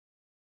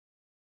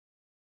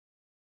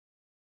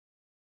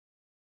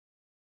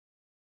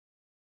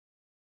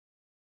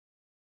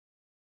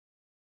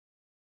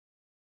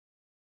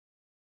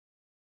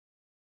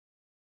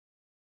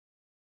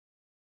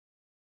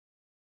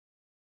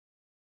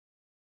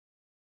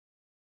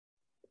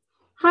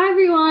Hi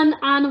everyone,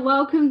 and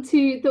welcome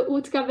to the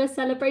Altogether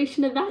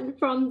celebration event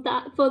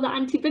for the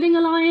Anti-Bullying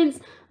Alliance.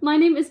 My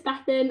name is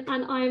Bethan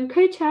and I am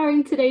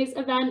co-chairing today's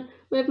event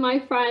with my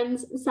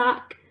friends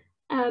Zach,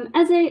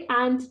 Eze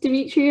and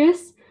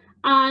Demetrius,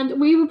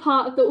 and we were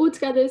part of the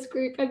Altogether's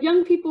group of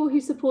young people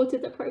who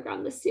supported the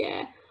programme this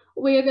year.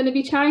 We are going to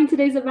be chairing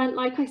today's event,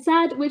 like I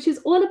said, which is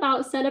all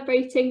about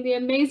celebrating the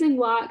amazing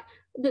work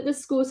that the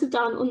schools have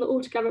done on the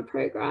Altogether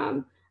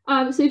programme.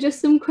 So just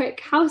some quick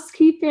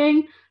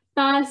housekeeping.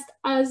 First,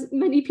 as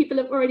many people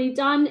have already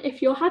done, if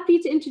you're happy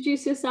to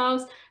introduce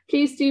yourselves,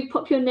 please do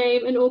pop your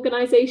name and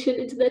organisation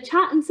into the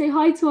chat and say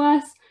hi to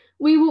us.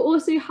 We will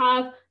also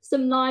have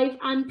some live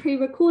and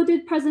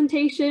pre-recorded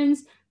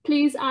presentations.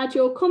 Please add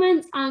your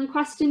comments and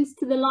questions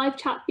to the live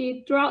chat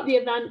feed throughout the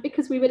event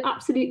because we would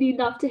absolutely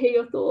love to hear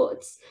your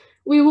thoughts.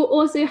 We will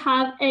also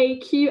have a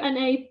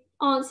Q&A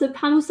answer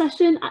panel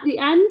session at the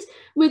end.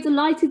 We're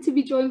delighted to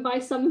be joined by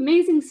some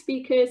amazing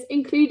speakers,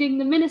 including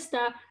the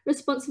Minister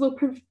responsible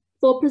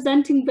for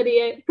preventing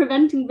bullying,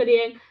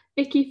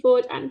 Vicky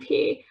Ford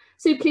MP.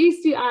 So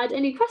please do add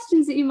any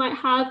questions that you might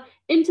have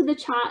into the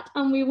chat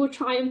and we will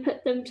try and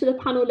put them to the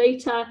panel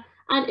later.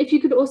 And if you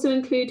could also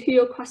include who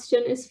your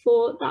question is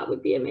for, that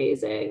would be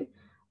amazing.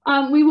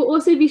 We will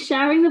also be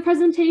sharing the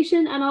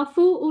presentation and our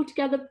full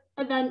Altogether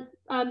event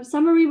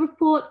summary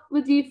report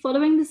with you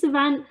following this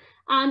event.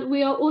 And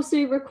we are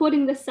also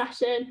recording this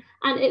session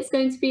and it's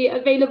going to be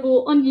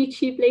available on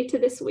YouTube later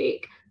this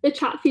week. The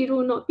chat feed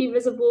will not be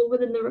visible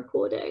within the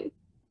recording.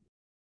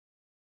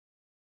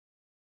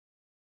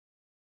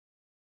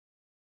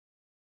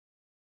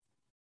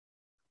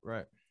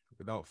 Right,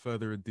 without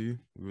further ado,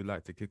 we would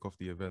like to kick off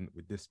the event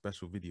with this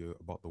special video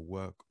about the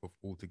work of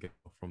Altogether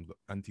from the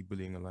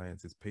Anti-Bullying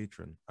Alliance's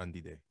patron,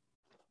 Andy Day.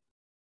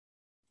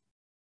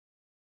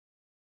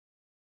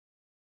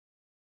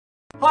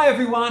 Hi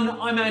everyone,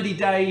 I'm Andy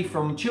Day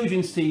from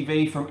Children's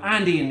TV from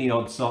Andy and the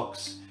Odd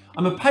Socks.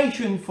 I'm a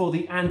patron for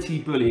the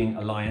Anti-Bullying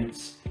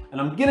Alliance and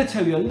I'm going to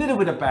tell you a little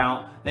bit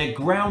about their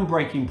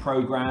groundbreaking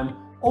programme,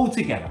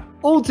 Altogether.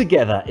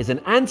 Altogether is an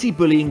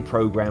anti-bullying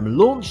programme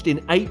launched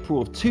in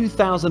April of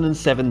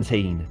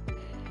 2017.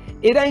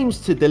 It aims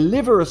to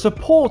deliver a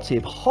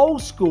supportive whole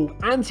school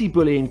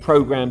anti-bullying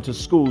programme to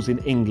schools in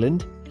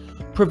England,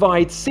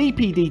 provide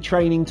CPD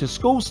training to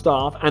school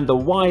staff and the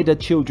wider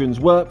children's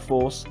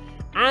workforce,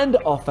 and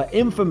offer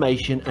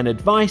information and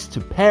advice to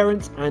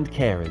parents and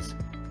carers.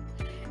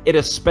 It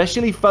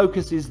especially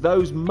focuses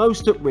those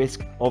most at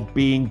risk of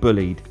being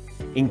bullied,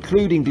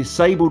 including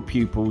disabled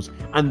pupils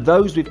and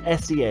those with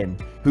SEN,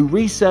 who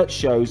research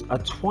shows are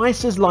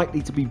twice as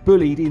likely to be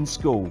bullied in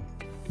school.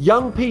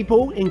 Young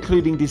people,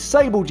 including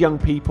disabled young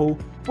people,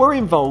 were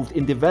involved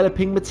in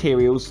developing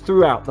materials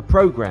throughout the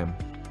programme.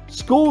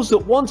 Schools that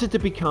wanted to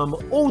become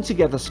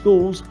Altogether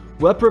schools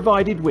were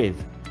provided with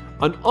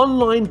an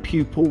online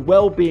pupil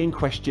wellbeing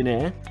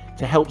questionnaire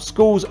to help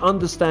schools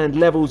understand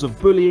levels of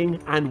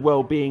bullying and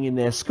well-being in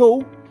their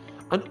school,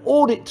 an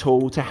audit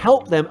tool to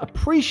help them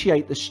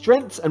appreciate the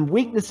strengths and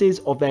weaknesses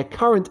of their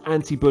current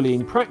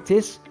anti-bullying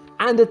practice,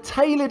 and a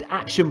tailored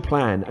action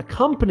plan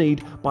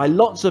accompanied by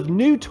lots of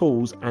new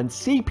tools and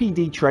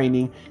CPD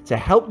training to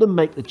help them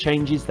make the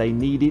changes they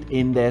needed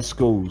in their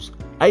schools.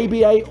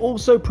 ABA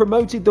also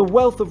promoted the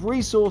wealth of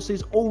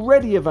resources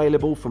already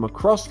available from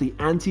across the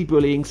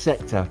anti-bullying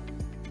sector.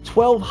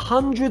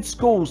 1,200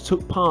 schools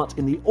took part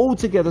in the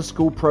Altogether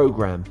School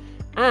programme,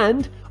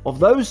 and of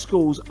those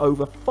schools,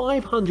 over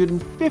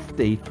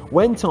 550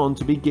 went on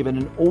to be given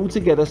an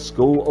Altogether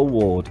School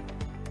Award.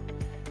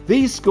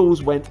 These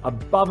schools went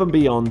above and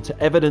beyond to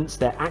evidence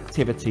their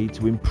activity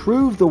to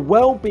improve the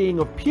well-being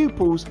of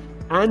pupils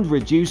and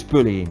reduce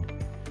bullying.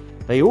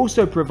 They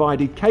also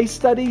provided case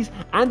studies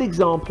and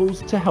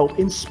examples to help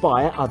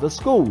inspire other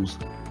schools.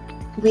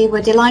 We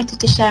were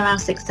delighted to share our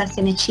success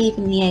in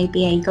achieving the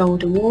ABA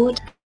Gold Award.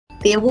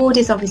 The award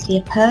is obviously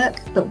a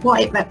perk, but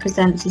what it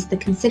represents is the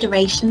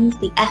considerations,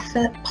 the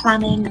effort,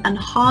 planning and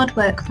hard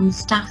work from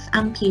staff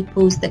and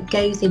pupils that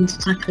goes into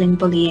tackling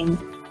bullying.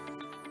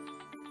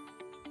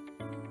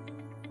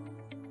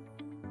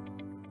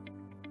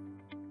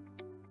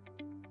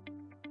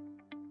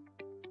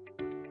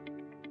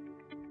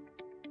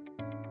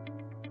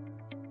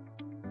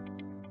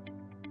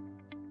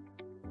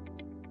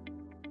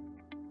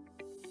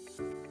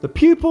 The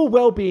Pupil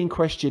Wellbeing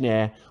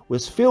Questionnaire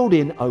was filled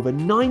in over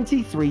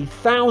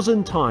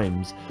 93,000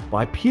 times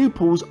by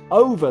pupils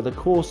over the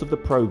course of the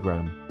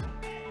programme.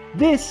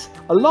 This,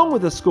 along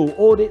with the school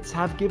audits,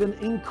 have given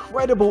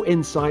incredible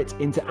insight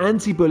into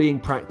anti-bullying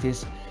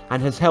practice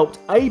and has helped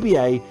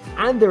ABA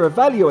and their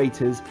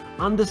evaluators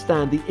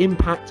understand the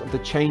impact of the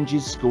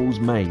changes schools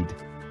made.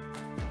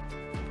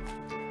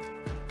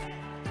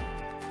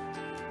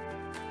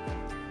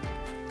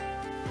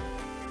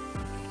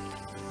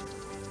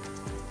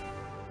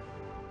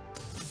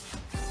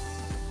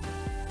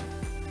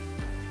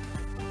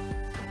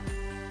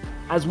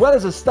 As well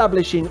as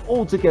establishing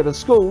Altogether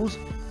schools,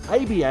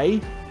 ABA,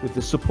 with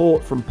the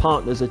support from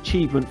partners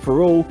Achievement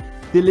for All,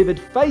 delivered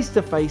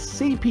face-to-face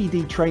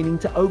CPD training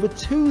to over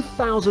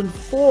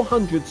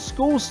 2,400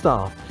 school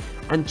staff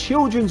and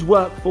children's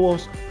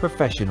workforce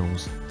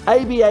professionals.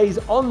 ABA's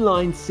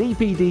online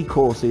CPD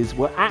courses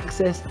were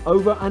accessed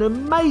over an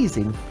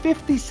amazing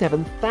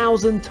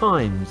 57,000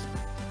 times.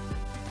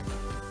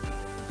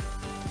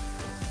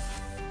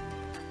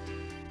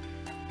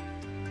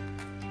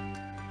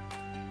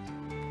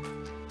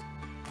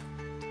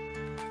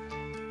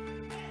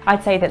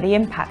 I'd say that the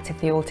impact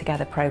of the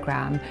Altogether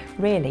programme,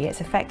 really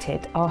it's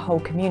affected our whole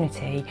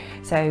community,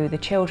 so the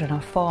children are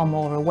far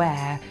more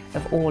aware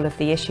of all of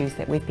the issues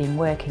that we've been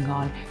working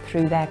on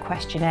through their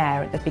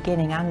questionnaire at the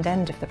beginning and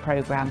end of the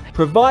programme.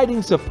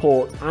 Providing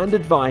support and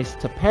advice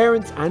to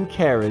parents and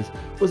carers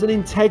was an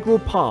integral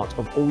part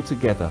of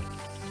Altogether.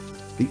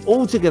 The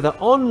Altogether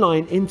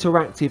online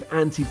interactive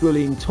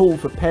anti-bullying tool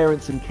for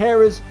parents and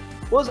carers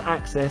was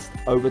accessed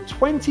over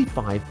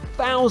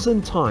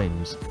 25,000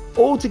 times.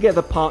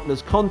 Altogether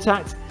Partners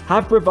Contact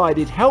have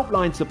provided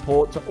helpline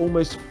support to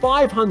almost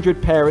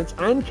 500 parents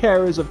and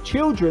carers of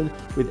children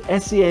with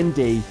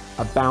SEND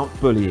about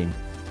bullying.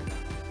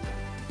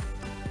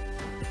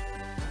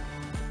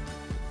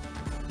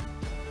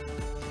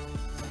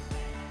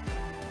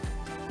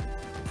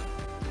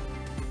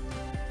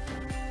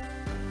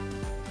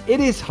 It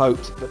is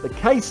hoped that the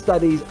case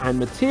studies and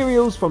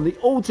materials from the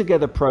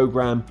Altogether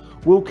programme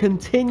will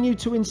continue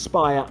to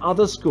inspire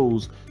other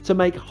schools to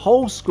make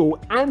whole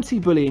school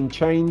anti-bullying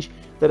change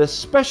that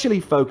especially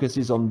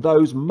focuses on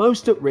those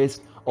most at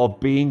risk of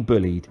being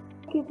bullied.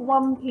 Give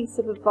one piece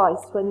of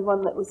advice to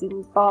anyone that was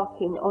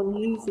embarking on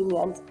using the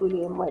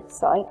anti-bullying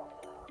website.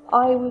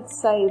 I would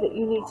say that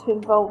you need to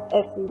involve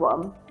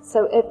everyone,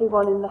 so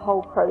everyone in the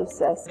whole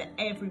process. That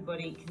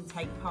everybody can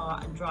take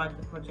part and drive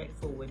the project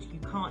forward. You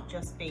can't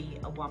just be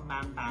a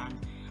one-man band.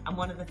 And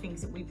one of the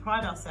things that we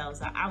pride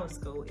ourselves at our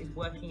school is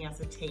working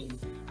as a team,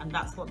 and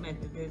that's what meant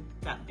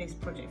that this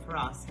project for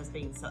us has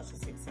been such a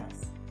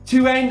success.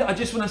 To end, I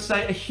just want to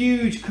say a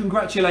huge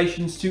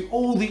congratulations to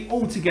all the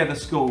Altogether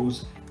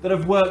schools that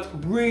have worked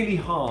really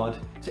hard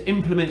to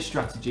implement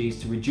strategies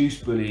to reduce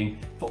bullying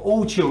for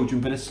all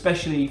children, but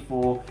especially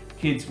for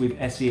kids with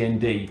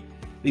SEND.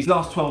 These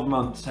last 12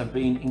 months have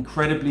been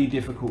incredibly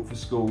difficult for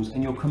schools,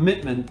 and your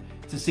commitment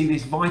to see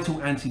this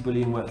vital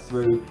anti-bullying work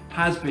through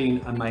has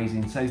been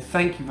amazing. So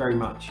thank you very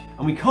much.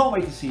 And we can't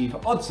wait to see you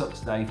for Odd Socks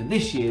Day for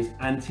this year's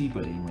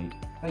Anti-Bullying Week.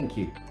 Thank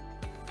you.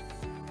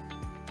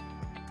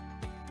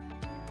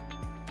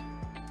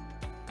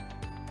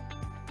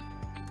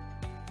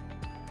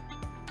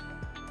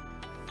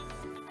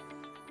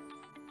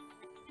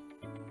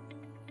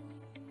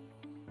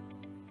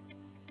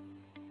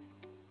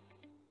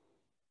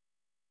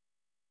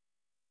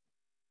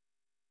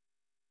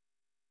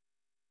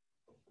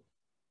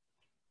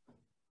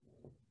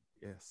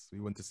 Yes, we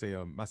want to say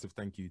a massive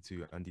thank you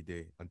to Andy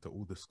Day and to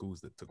all the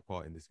schools that took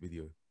part in this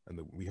video, and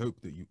we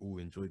hope that you all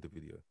enjoyed the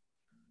video.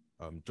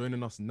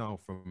 Joining us now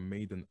from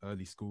Maiden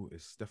Early School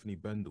is Stephanie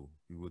Bendel,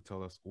 who will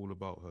tell us all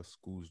about her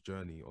school's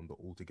journey on the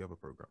Altogether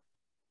program.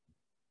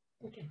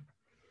 Okay.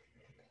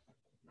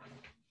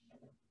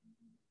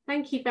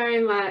 Thank you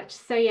very much.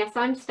 So yes,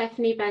 I'm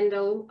Stephanie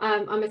Bendel.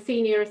 I'm a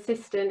senior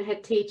assistant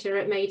head teacher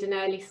at Maiden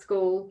Early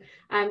School.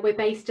 We're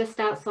based just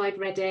outside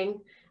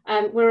Reading.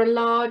 We're a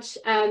large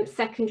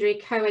secondary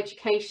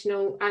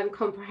co-educational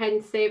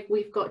comprehensive.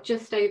 We've got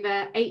just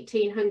over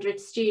 1,800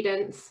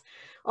 students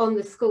on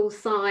the school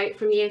site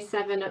from year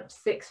 7 up to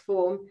 6th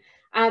form.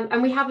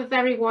 And we have a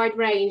very wide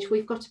range.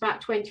 We've got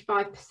about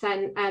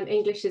 25%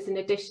 English as an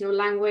additional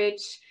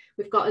language.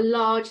 We've got a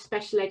large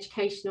special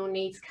educational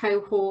needs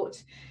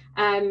cohort.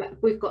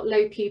 We've got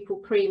low pupil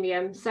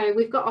premium. So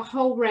we've got a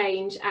whole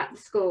range at the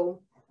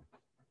school.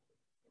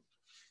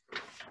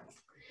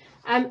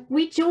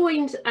 We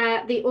joined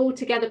the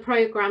Altogether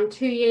programme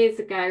 2 years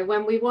ago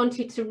when we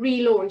wanted to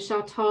relaunch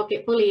our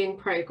target bullying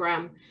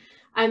programme.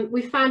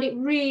 We found it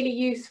really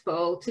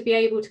useful to be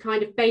able to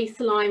kind of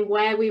baseline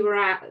where we were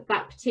at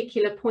that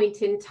particular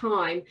point in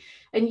time,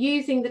 and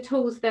using the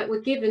tools that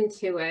were given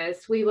to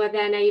us, we were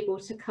then able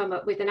to come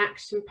up with an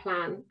action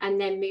plan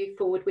and then move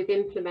forward with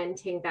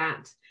implementing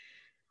that.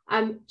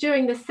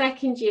 During the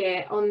second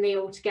year on the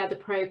Altogether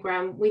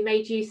programme, we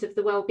made use of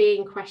the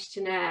wellbeing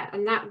questionnaire,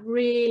 and that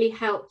really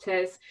helped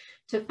us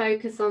to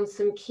focus on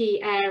some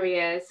key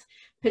areas,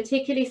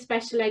 particularly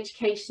special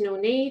educational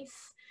needs.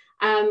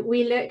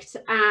 We looked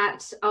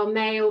at our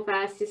male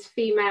versus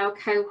female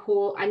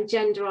cohort and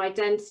gender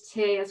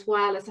identity as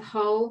well as a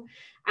whole,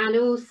 and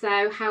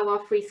also how our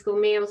free school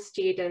meals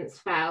students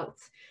felt.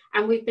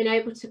 And we've been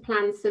able to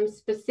plan some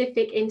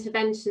specific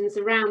interventions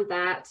around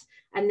that,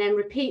 and then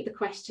repeat the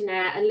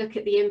questionnaire and look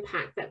at the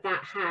impact that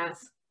that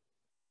has.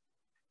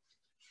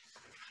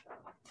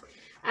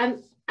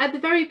 At the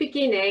very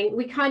beginning,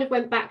 we kind of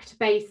went back to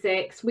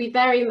basics. We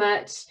very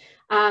much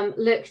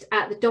looked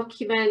at the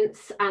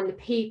documents and the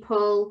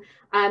people.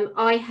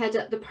 I head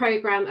up the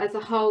programme as a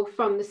whole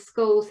from the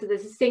school, so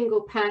there's a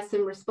single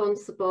person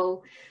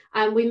responsible.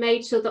 We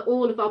made sure that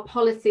all of our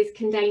policies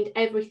contained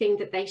everything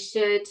that they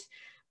should,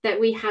 that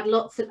we had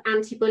lots of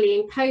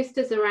anti-bullying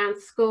posters around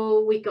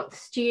school. We got the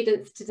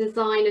students to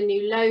design a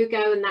new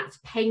logo, and that's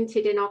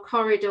painted in our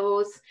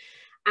corridors.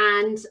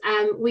 And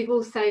we've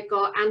also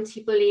got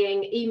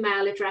anti-bullying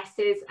email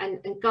addresses and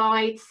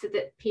guides so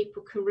that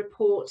people can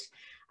report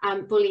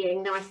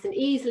bullying nice and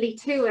easily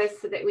to us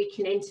so that we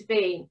can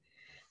intervene.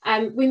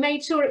 We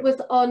made sure it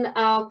was on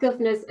our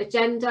governor's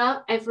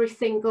agenda every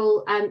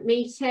single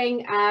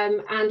meeting,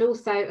 and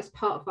also as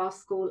part of our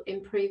school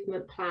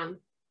improvement plan.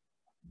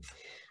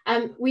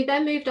 We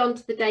then moved on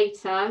to the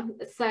data.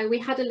 So we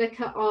had a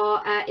look at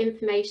our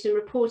information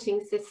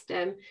reporting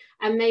system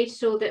and made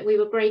sure that we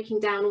were breaking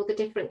down all the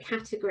different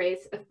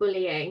categories of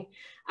bullying,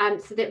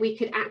 so that we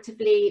could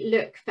actively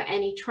look for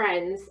any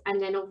trends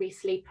and then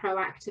obviously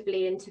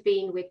proactively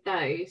intervene with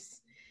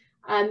those.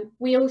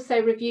 We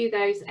also review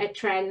those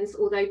trends,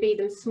 although be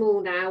them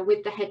small now,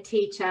 with the head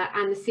teacher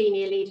and the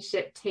senior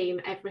leadership team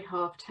every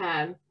half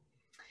term.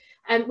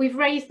 We've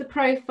raised the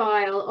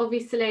profile,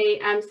 obviously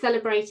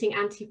celebrating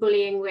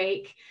Anti-Bullying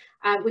Week,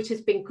 which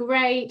has been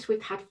great.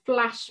 We've had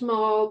flash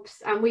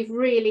mobs and we've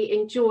really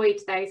enjoyed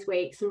those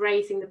weeks and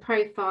raising the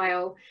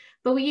profile.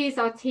 But we use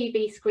our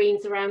TV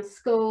screens around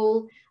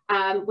school.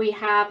 We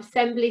have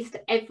assemblies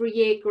to every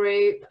year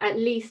group, at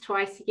least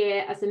twice a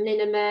year as a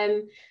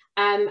minimum.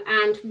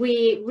 And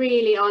we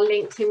really are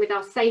linked in with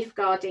our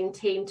safeguarding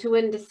team to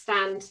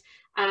understand,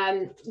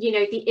 you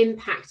know, the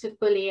impact of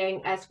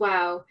bullying as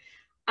well.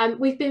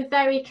 We've been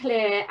very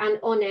clear and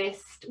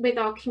honest with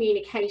our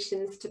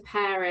communications to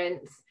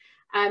parents.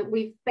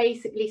 We've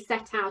basically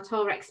set out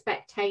our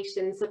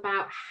expectations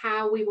about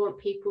how we want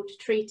people to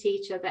treat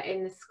each other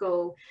in the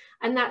school.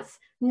 And that's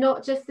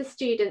not just the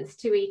students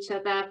to each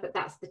other, but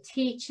that's the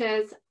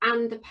teachers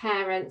and the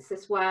parents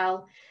as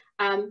well.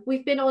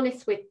 We've been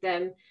honest with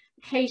them.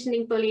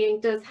 Occasionally bullying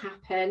does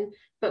happen,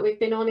 but we've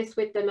been honest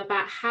with them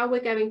about how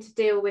we're going to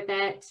deal with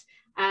it,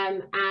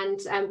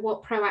 and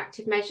what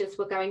proactive measures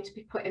we're going to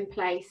be put in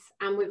place.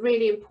 And we're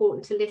really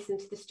important to listen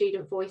to the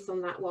student voice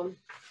on that one.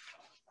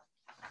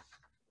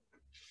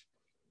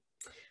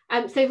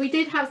 So we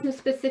did have some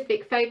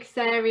specific focus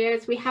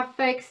areas. We have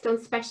focused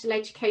on special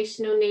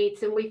educational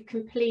needs, and we've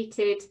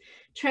completed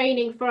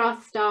training for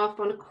our staff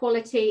on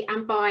equality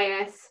and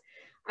bias.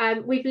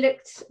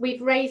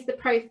 We've raised the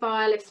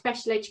profile of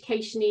special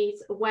education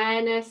needs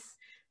awareness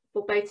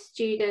for both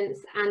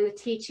students and the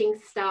teaching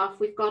staff.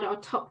 We've got our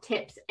top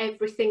tips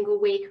every single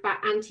week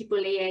about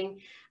anti-bullying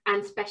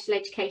and special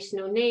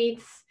educational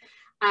needs.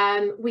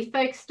 We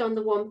focused on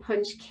the One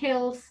Punch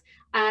Kills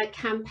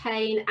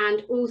campaign,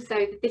 and also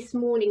the This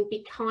Morning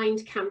Be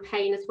Kind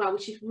campaign as well,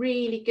 which is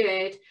really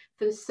good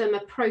for some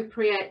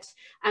appropriate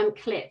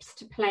clips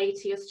to play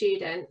to your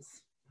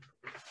students.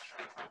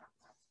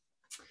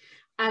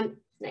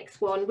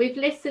 Next one, we've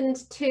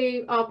listened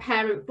to our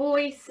parent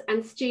voice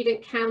and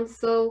student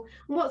council.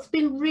 And what's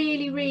been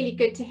really, really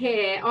good to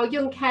hear, our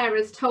young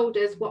carers told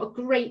us what a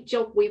great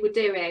job we were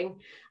doing,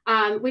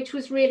 which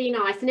was really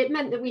nice. And it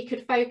meant that we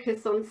could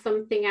focus on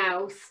something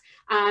else.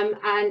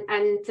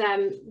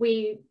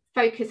 We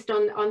focused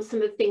on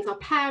some of the things our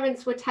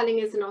parents were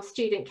telling us and our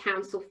student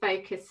council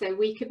focused, so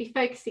we could be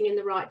focusing in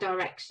the right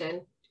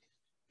direction.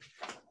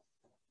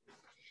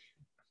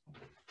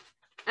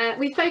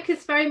 We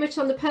focused very much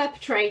on the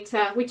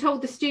perpetrator. We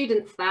told the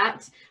students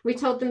that. We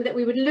told them that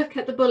we would look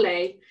at the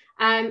bully,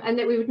 and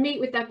that we would meet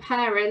with their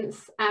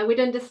parents.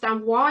 We'd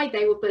understand why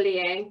they were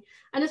bullying.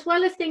 And as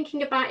well as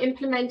thinking about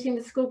implementing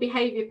the school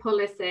behaviour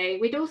policy,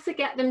 we'd also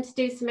get them to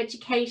do some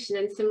education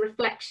and some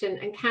reflection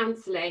and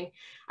counselling.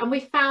 And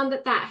we found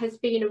that that has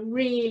been a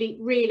really,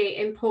 really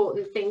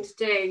important thing to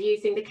do,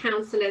 using the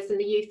counsellors and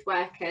the youth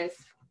workers.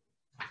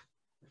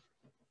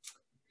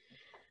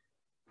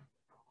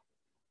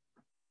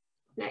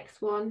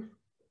 Next one.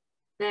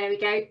 There we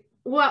go.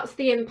 What's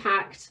the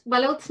impact?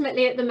 Well,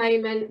 ultimately at the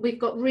moment, we've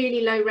got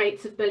really low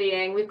rates of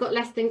bullying. We've got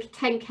less than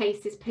 10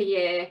 cases per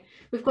year.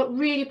 We've got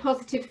really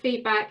positive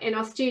feedback in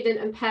our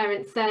student and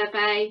parent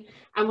survey,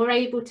 and we're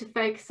able to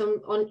focus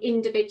on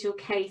individual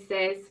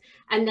cases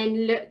and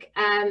then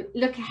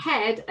look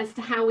ahead as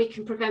to how we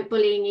can prevent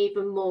bullying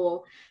even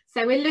more.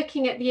 So we're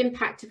looking at the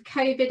impact of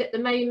COVID at the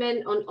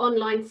moment on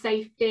online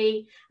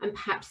safety and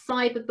perhaps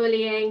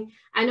cyberbullying,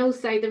 and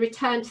also the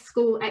return to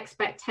school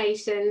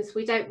expectations.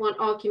 We don't want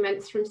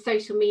arguments from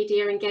social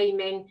media and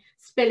gaming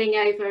spilling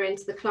over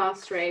into the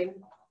classroom.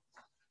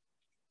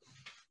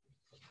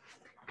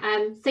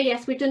 So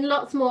yes, we've done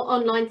lots more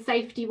online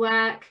safety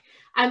work.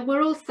 And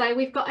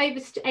we've got over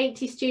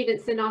 80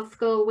 students in our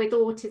school with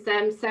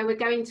autism, so we're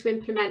going to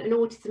implement an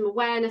autism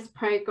awareness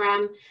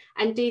programme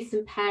and do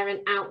some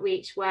parent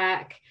outreach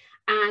work.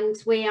 And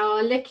we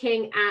are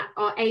looking at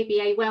our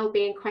ABA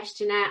wellbeing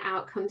questionnaire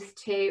outcomes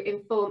to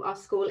inform our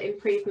school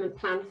improvement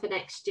plan for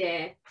next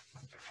year.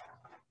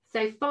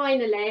 So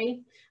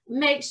finally,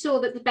 make sure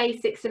that the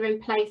basics are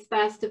in place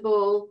first of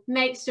all.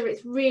 Make sure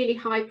it's really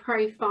high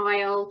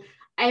profile,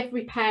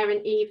 every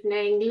parent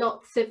evening,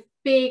 lots of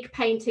big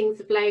paintings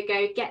of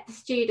logo, get the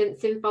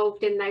students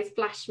involved in those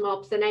flash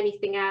mobs and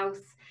anything else.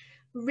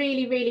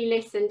 Really, really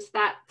listen to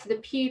that, to the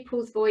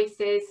pupils'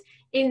 voices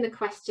in the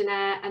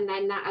questionnaire, and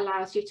then that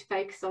allows you to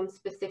focus on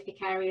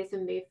specific areas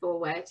and move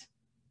forward.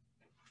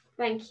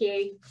 Thank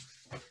you.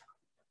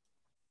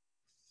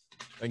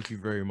 Thank you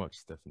very much,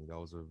 Stephanie. That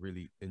was a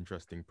really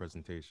interesting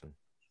presentation.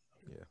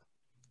 Yeah.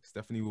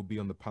 Stephanie will be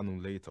on the panel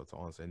later to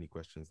answer any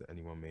questions that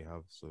anyone may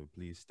have, so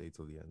please stay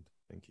till the end.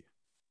 Thank you.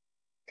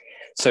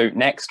 So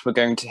next, we're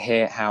going to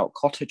hear how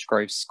Cottage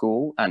Grove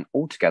School and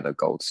Altogether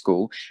Gold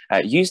School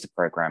use the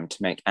programme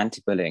to make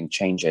anti-bullying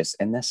changes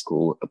in their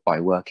school by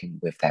working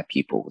with their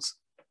pupils.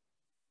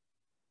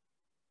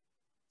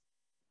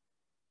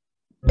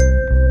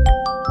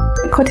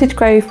 Cottage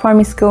Grove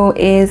Primary School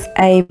is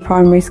a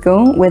primary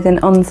school with an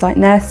on-site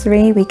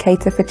nursery. We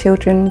cater for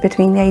children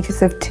between the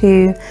ages of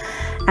 2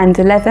 and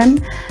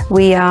 11.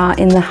 We are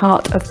in the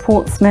heart of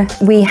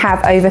Portsmouth. We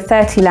have over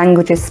 30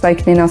 languages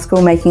spoken in our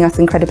school, making us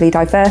incredibly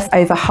diverse.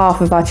 Over half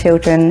of our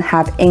children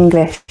have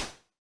English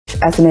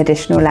as an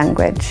additional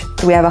language.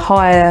 We have a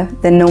higher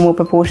than normal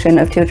proportion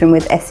of children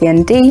with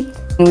SEND.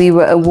 We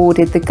were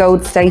awarded the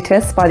gold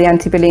status by the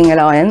Anti-Bullying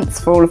Alliance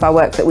for all of our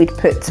work that we'd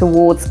put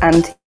towards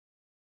anti-bullying.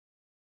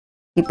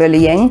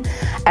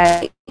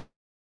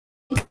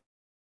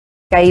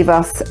 Gave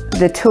us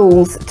the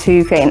tools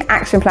to create an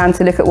action plan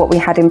to look at what we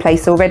had in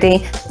place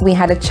already. We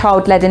had a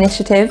child-led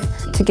initiative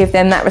to give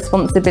them that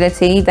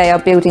responsibility. They are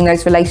building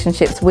those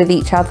relationships with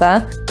each other.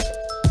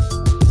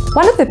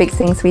 One of the big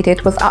things we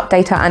did was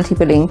update our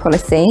anti-bullying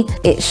policy.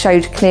 It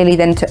showed clearly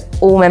then to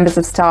all members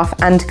of staff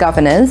and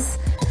governors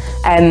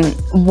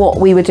what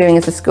we were doing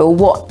as a school,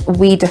 what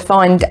we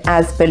defined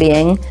as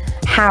bullying,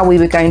 how we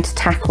were going to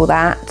tackle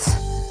that,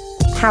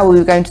 how we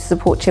were going to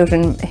support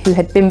children who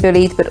had been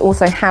bullied, but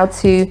also how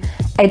to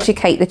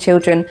educate the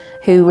children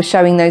who were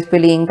showing those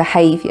bullying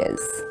behaviours.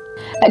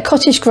 At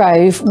Cottage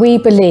Grove, we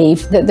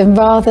believe that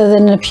rather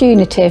than a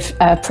punitive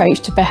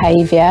approach to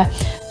behaviour,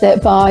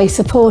 that by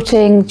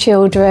supporting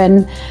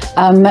children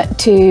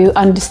to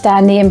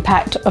understand the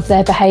impact of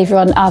their behaviour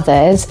on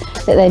others,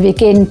 that they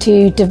begin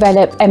to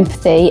develop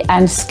empathy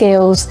and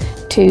skills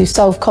to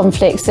solve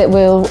conflicts that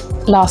will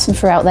last them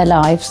throughout their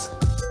lives.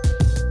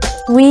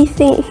 We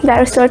think that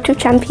restorative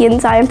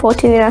champions are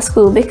important in our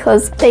school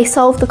because they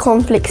solve the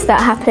conflicts that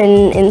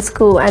happen in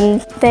school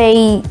and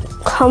they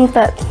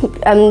comfort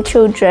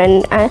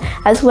children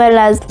as well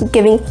as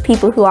giving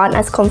people who aren't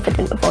as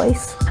confident a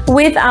voice.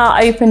 With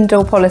our open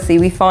door policy,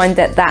 we find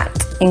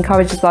that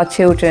encourages our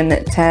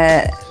children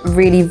to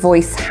really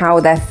voice how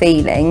they're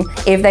feeling.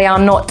 If they are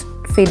not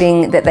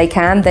feeling that they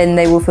can, then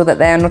they will feel that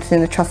they are not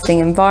in a trusting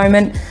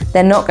environment.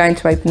 They're not going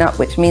to open up,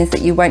 which means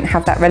that you won't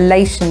have that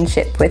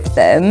relationship with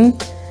them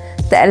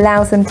that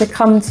allows them to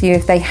come to you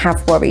if they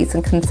have worries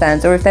and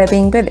concerns or if they're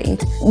being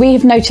bullied. We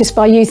have noticed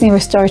by using a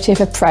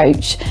restorative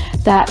approach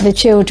that the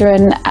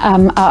children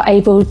are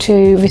able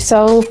to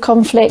resolve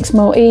conflicts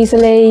more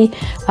easily,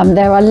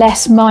 there are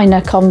less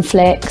minor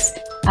conflicts,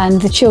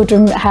 and the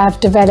children have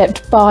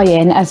developed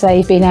buy-in as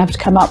they've been able to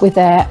come up with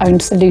their own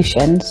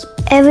solutions.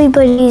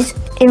 Everybody's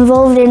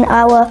involved in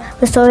our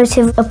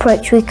restorative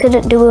approach. We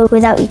couldn't do it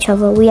without each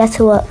other. We had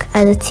to work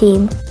as a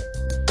team.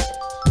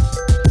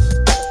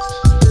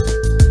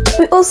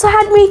 We also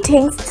had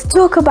meetings to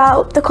talk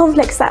about the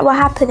conflicts that were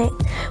happening.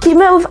 We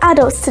met with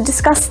adults to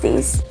discuss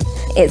these.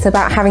 It's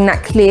about having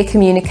that clear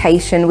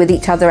communication with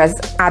each other as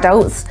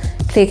adults,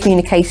 clear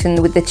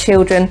communication with the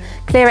children,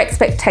 clear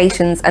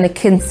expectations and a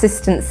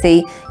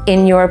consistency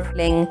in your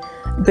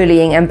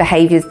bullying and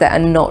behaviours that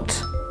are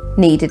not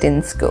needed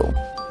in school.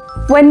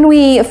 When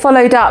we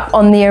followed up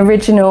on the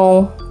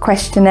original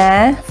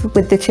questionnaire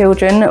with the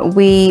children,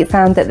 we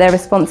found that their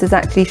responses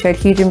actually showed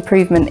huge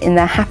improvement in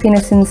their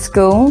happiness in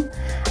school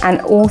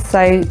and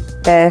also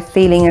their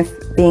feeling of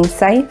being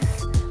safe.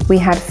 We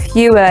had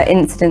fewer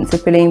incidents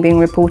of bullying being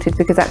reported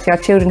because actually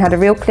our children had a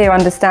real clear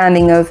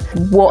understanding of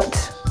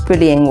what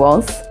bullying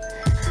was.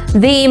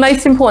 The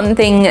most important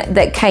thing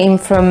that came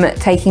from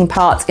taking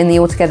part in the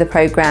Altogether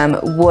programme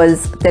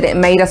was that it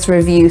made us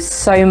review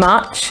so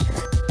much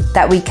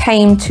that we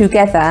came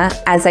together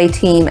as a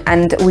team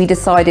and we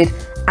decided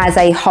as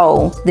a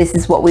whole this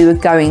is what we were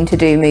going to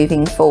do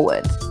moving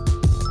forward.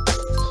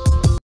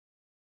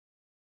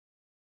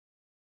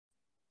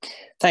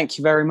 Thank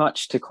you very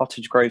much to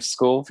Cottage Grove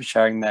School for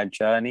sharing their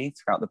journey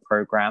throughout the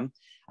programme.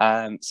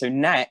 So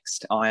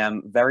next, I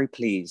am very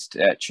pleased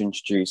to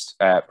introduce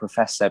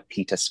Professor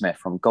Peter Smith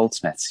from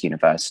Goldsmiths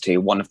University,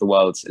 one of the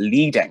world's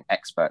leading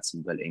experts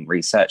in bullying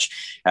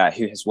research,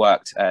 who has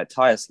worked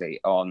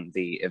tirelessly on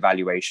the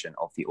evaluation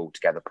of the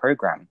Altogether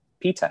programme.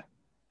 Peter.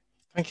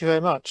 Thank you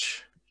very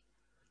much.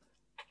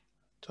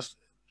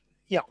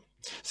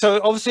 So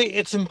obviously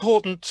it's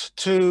important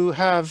to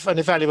have an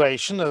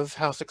evaluation of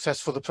how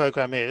successful the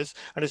programme is,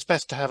 and it's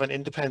best to have an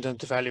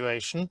independent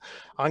evaluation.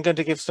 I'm going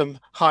to give some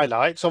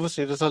highlights.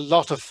 Obviously there's a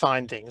lot of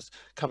findings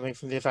coming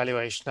from the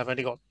evaluation. I've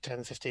only got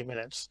 10-15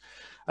 minutes.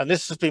 And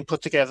this has been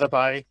put together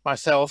by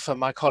myself and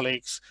my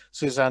colleagues,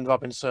 Suzanne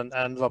Robinson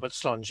and Robert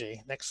Slongy.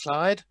 Next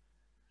slide.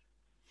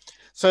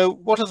 So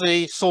what are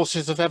the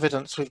sources of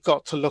evidence we've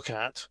got to look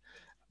at?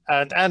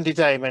 And Andy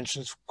Day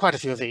mentions quite a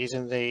few of these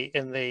in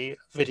the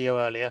video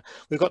earlier.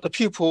 We've got the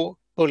pupil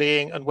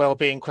bullying and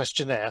wellbeing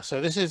questionnaire.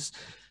 So this is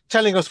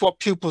telling us what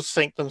pupils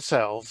think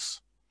themselves.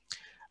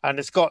 And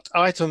it's got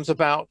items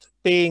about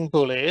being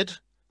bullied,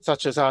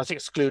 such as I was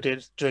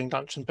excluded during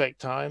lunch and break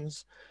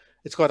times.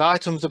 It's got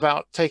items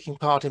about taking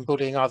part in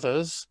bullying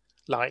others,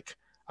 like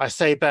I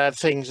say bad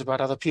things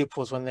about other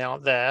pupils when they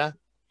aren't there.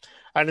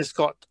 And it's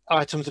got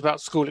items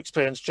about school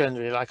experience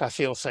generally, like I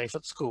feel safe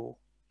at school.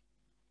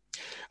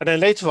 And then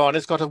later on,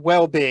 it's got a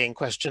well-being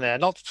questionnaire,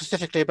 not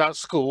specifically about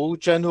school,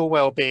 general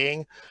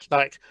well-being,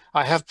 like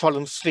I have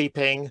problems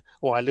sleeping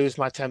or I lose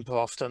my temper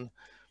often.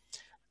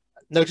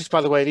 Notice,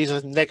 by the way, these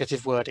are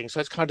negative wording, so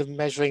it's kind of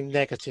measuring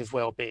negative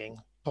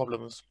well-being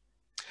problems.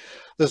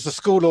 There's the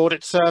school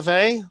audit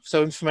survey,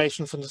 so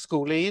information from the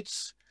school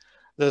leads.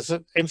 There's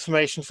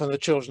information from the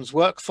children's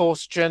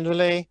workforce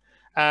generally,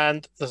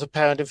 and there's a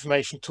parent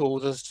information tool.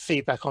 There's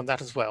feedback on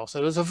that as well.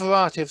 So there's a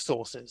variety of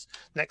sources.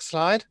 Next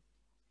slide.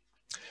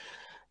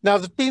 Now,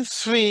 there's been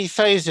 3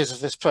 phases of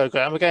this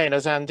program. Again,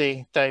 as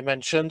Andy Day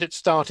mentioned, it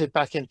started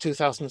back in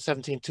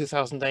 2017,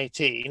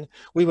 2018.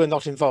 We were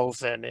not involved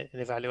then in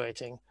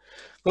evaluating,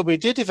 but we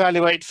did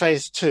evaluate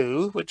phase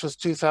 2, which was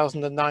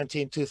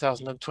 2019,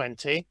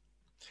 2020.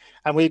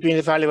 And we've been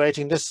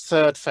evaluating this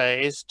 3rd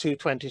phase,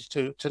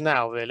 2022 to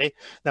now, really.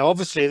 Now,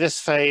 obviously, this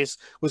phase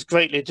was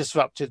greatly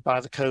disrupted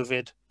by the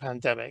COVID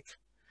pandemic.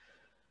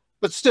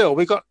 But still,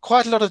 we got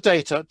quite a lot of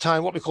data at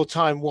time, what we call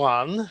time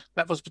 1.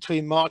 That was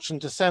between March and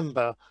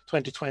December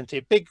 2020.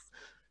 A big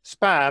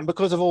span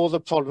because of all the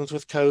problems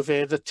with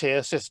COVID, the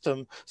tier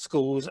system,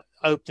 schools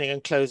opening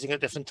and closing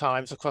at different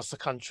times across the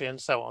country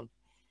and so on.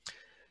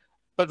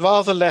 But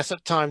rather less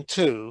at time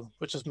 2,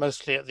 which was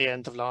mostly at the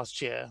end of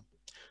last year.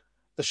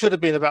 There should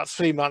have been about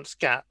 3 months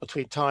gap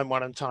between time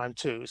 1 and time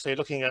 2. So you're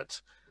looking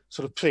at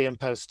sort of pre and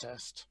post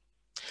test.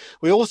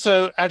 We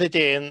also added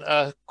in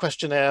a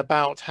questionnaire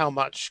about how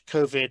much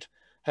COVID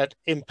had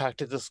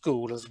impacted the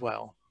school as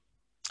well.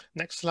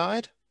 Next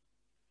slide.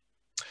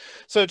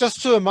 So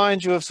just to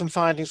remind you of some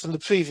findings from the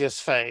previous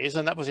phase,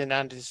 and that was in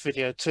Andy's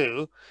video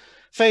too.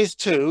 Phase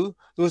 2,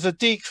 there was a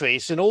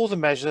decrease in all the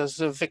measures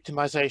of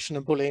victimization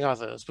and bullying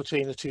others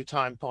between the 2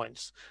 time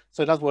points.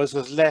 So in other words,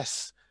 there was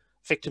less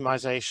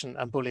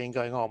victimization and bullying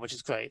going on, which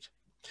is great.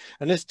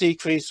 And this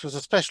decrease was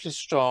especially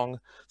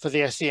strong for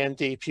the SEND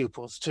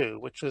pupils too,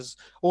 which was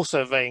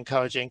also very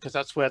encouraging because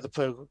that's where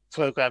the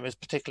program is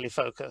particularly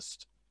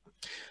focused.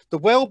 The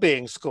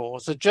well-being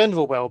scores, the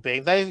general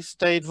well-being, they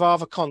stayed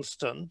rather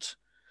constant,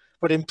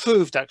 but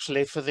improved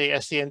actually for the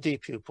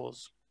SEND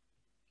pupils.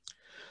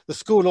 The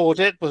school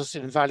audit was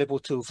an invaluable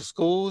tool for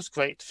schools,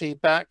 great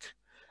feedback,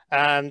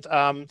 and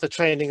the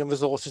training and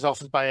resources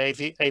offered by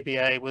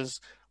ABA was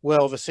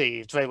well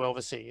received, very well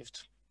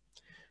received.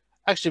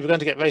 Actually, we're going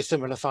to get very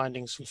similar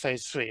findings from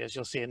phase 3, as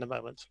you'll see in a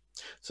moment.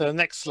 So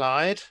next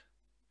slide.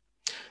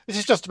 This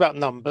is just about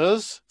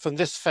numbers from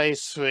this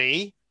phase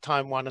 3,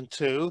 time 1 and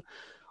 2.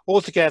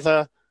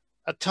 Altogether,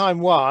 at time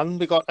 1,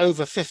 we got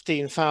over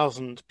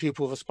 15,000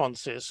 pupil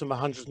responses from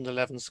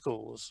 111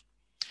 schools.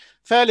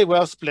 Fairly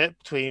well split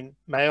between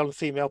male and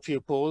female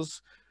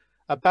pupils.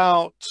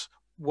 About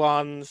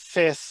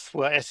 1/5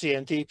 were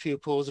SEND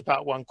pupils,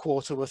 about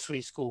 1/4 were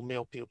 3 school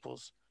meal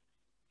pupils.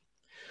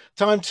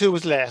 Time 2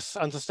 was less,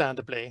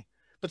 understandably,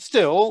 but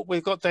still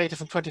we've got data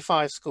from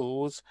 25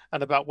 schools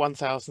and about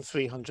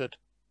 1,300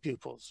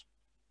 pupils.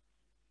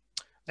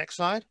 Next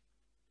slide.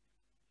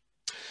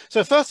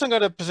 So first I'm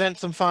going to present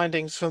some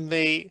findings from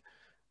the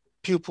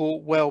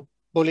pupil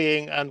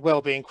bullying and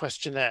wellbeing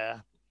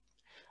questionnaire.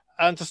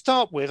 And to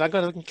start with, I'm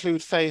going to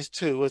include phase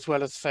 2 as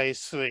well as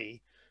phase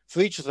 3.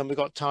 For each of them, we've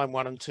got time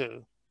 1 and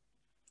 2.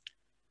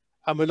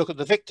 And we look at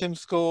the victim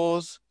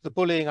scores, the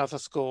bullying other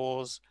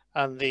scores,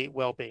 and the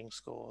well-being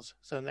scores.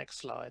 So next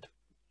slide.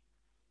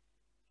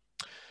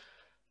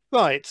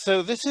 Right,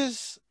 so this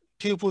is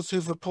pupils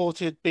who've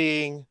reported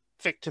being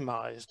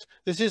victimized.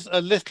 This is a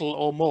little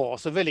or more,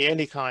 so really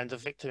any kind of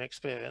victim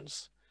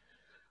experience.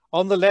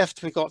 On the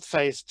left, we got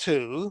phase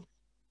 2,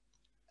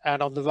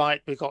 and on the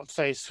right, we got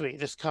phase 3,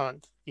 this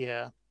current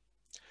year.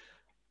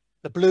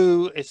 The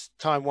blue is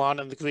time 1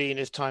 and the green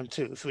is time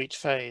 2 for each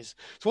phase.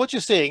 So what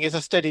you're seeing is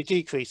a steady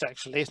decrease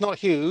actually. It's not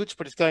huge,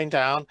 but it's going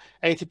down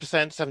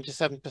 80%,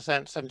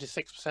 77%,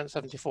 76%,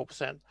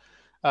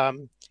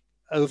 74%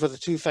 over the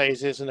 2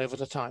 phases and over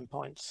the time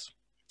points.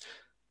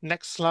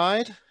 Next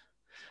slide.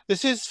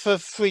 This is for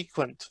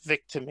frequent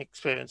victim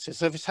experiences.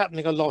 So if it's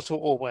happening a lot or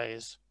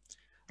always.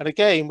 And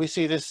again, we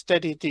see this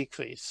steady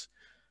decrease,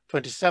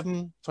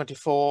 27,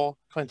 24,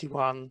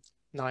 21,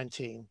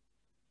 19.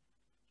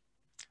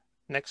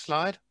 Next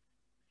slide.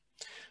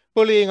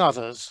 Bullying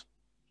others,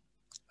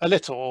 a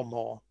little or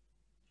more.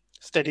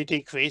 Steady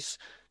decrease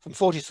from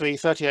 43,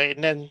 38,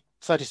 and then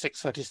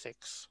 36,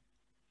 36.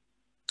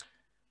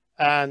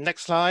 And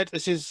next slide.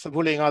 This is for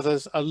bullying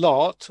others a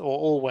lot or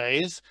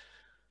always.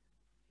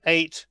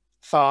 8,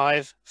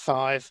 5,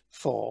 5,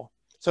 4.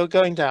 So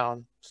going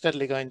down,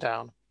 steadily going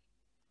down.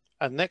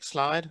 And next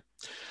slide.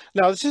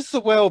 Now this is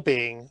the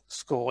well-being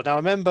score. Now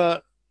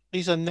remember,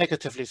 these are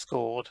negatively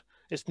scored.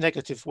 It's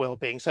negative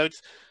well-being. So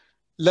it's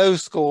low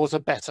scores are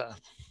better.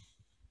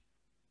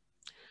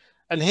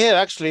 And here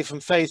actually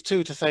from phase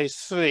 2 to phase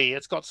 3,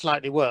 it's got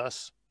slightly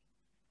worse.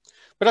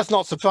 But that's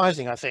not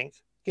surprising, I think.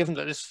 given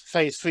that this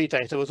phase 3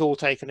 data was all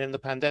taken in the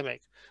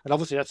pandemic. And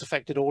obviously that's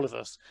affected all of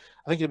us.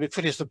 I think it'd be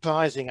pretty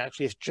surprising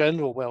actually if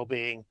general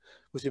well-being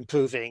was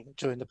improving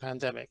during the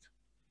pandemic.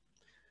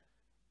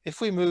 If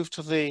we move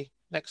to the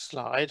next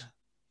slide,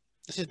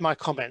 this is my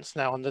comments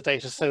now on the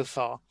data so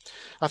far.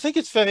 I think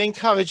it's very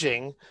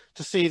encouraging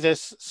to see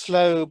this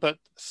slow but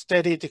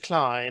steady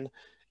decline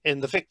in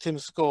the victim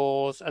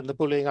scores and the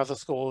bullying other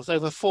scores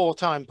over 4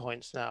 time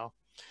points now.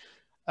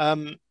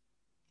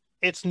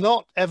 It's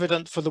not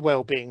evident for the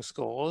well-being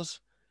scores.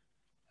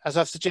 As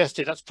I've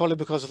suggested, that's probably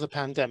because of the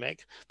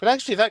pandemic. But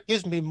actually that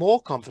gives me more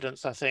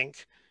confidence, I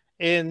think,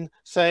 in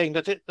saying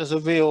that there's a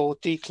real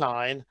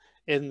decline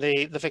in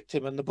the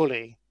victim and the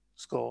bully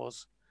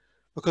scores.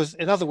 Because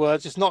in other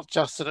words, it's not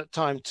just that at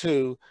time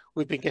 2,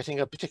 we've been getting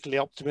a particularly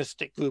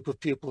optimistic group of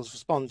pupils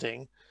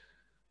responding.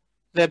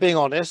 They're being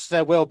honest,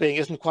 their well-being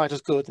isn't quite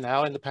as good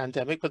now in the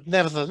pandemic, but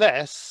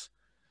nevertheless,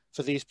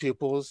 for these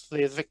pupils,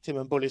 the victim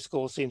and bully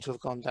scores seem to have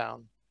gone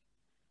down.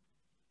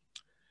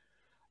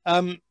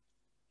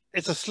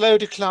 It's a slow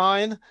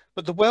decline,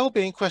 but the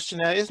well-being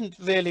questionnaire isn't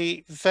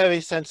really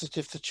very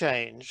sensitive to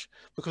change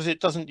because it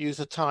doesn't use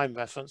a time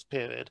reference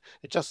period.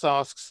 It just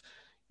asks,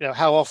 you know,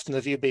 how often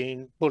have you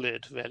been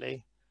bullied,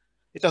 really?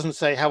 It doesn't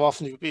say how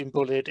often you've been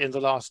bullied in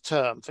the last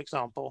term, for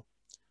example,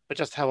 but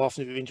just how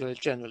often have you been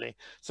bullied generally.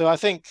 So I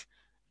think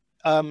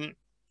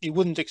you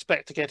wouldn't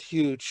expect to get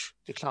huge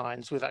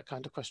declines with that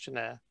kind of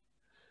questionnaire.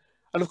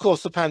 And of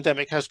course, the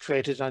pandemic has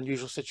created an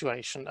unusual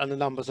situation and the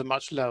numbers are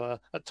much lower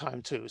at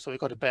time 2. So we've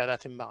got to bear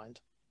that in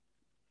mind.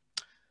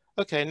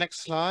 Okay,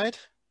 next slide.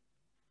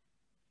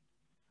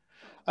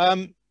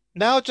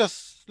 Now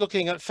just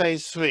looking at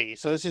phase 3.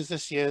 So this is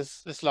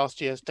this last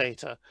year's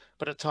data,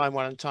 but at time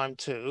 1 and time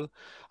 2.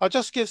 I'll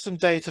just give some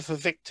data for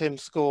victim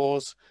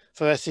scores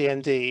for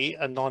SEND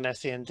and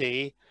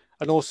non-SEND,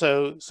 and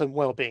also some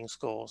well-being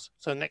scores.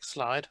 So next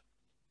slide.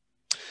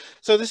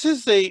 So this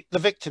is the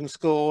victim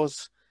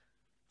scores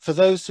for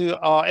those who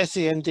are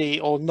SEND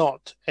or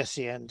not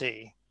SEND.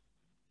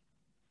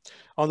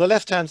 On the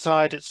left-hand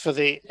side, it's for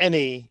the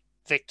any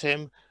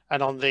victim,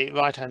 and on the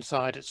right-hand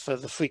side, it's for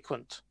the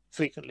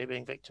frequently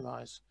being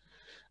victimized.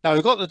 Now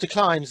we've got the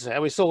declines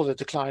there. We saw the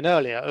decline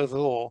earlier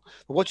overall,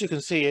 but what you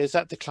can see is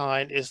that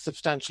decline is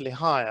substantially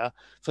higher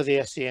for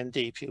the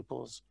SEND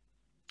pupils.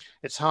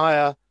 It's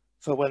higher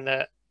for when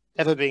they're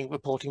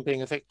reporting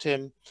being a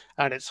victim,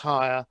 and it's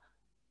higher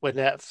when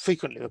they're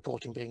frequently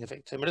reporting being a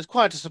victim. And it's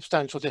quite a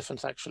substantial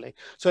difference, actually.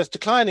 So it's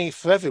declining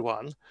for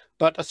everyone,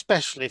 but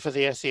especially for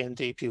the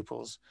SEND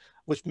pupils,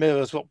 which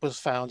mirrors what was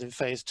found in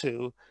phase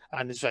 2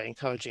 and is very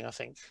encouraging, I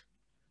think.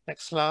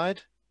 Next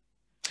slide.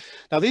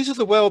 Now, these are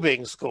the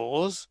well-being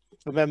scores.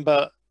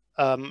 Remember,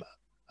 a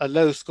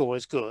low score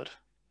is good.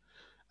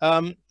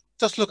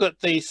 Just look at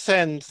the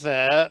SEND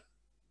there.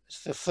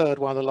 It's the third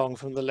one along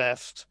from the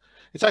left.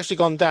 It's actually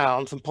gone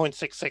down from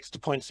 0.66 to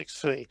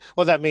 0.63.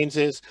 What that means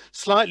is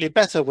slightly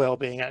better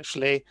well-being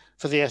actually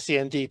for the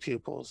SEND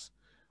pupils.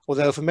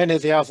 Although for many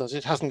of the others,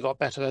 it hasn't got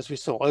better as we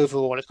saw.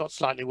 Overall, it's got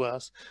slightly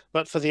worse.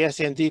 But for the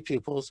SEND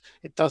pupils,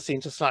 it does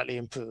seem to slightly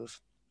improve.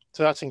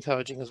 So that's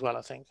encouraging as well,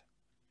 I think.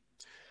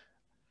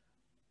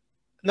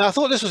 Now, I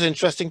thought this was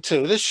interesting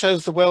too. This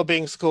shows the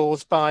well-being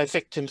scores by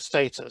victim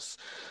status.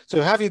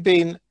 So have you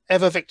been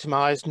ever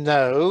victimized?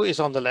 No is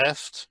on the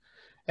left.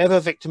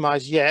 Ever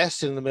victimized?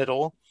 Yes in the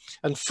middle.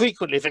 And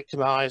frequently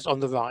victimized on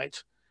the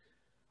right.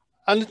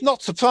 And it's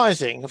not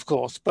surprising, of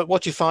course, but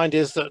what you find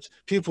is that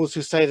pupils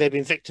who say they've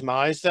been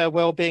victimized, their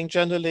well-being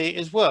generally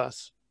is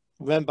worse.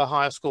 Remember,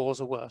 higher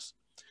scores are worse.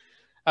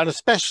 And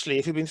especially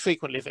if you've been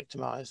frequently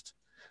victimized.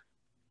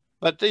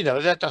 But, you know,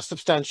 that just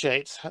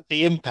substantiates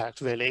the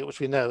impact, really,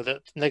 which we know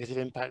that negative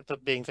impact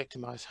that being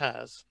victimized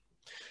has.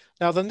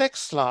 Now, the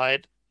next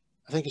slide,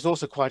 I think, is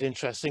also quite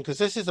interesting because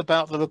this is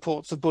about the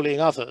reports of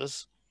bullying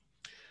others.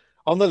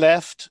 On the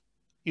left,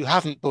 you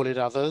haven't bullied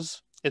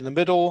others. In the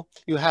middle,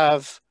 you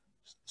have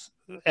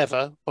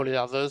ever bullied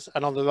others.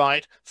 And on the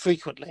right,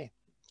 frequently.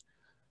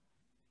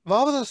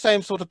 Rather the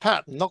same sort of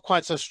pattern, not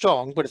quite so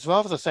strong, but it's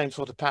rather the same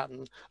sort of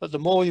pattern that the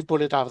more you've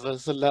bullied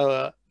others, the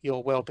lower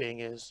your well-being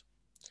is.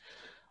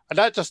 And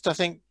that just, I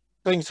think,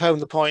 brings home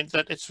the point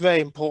that it's very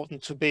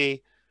important to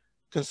be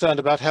concerned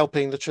about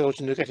helping the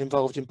children who get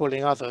involved in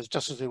bullying others,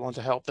 just as we want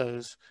to help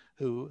those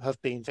who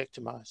have been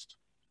victimized.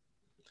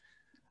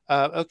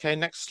 Okay,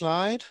 next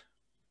slide.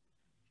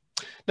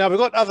 Now, we've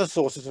got other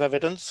sources of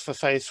evidence for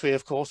phase 3,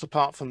 of course,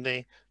 apart from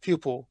the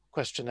pupil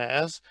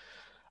questionnaires.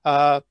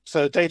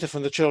 So data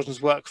from the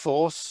children's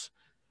workforce,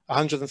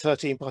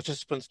 113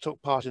 participants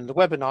took part in the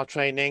webinar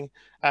training,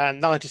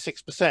 and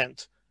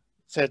 96%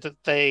 said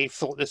that they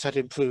thought this had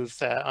improved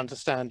their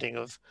understanding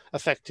of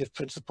effective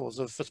principles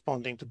of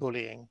responding to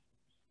bullying.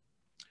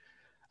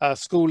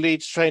 School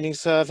leads training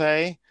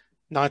survey,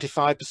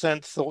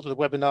 95% thought that the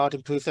webinar had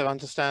improved their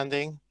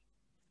understanding.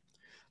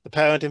 The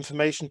parent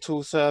information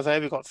tool survey,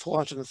 we've got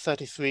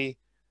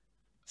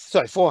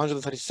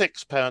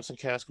 436 parents and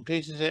carers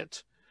completed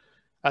it,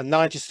 and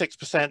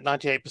 96%,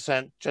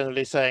 98%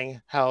 generally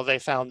saying how they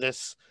found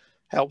this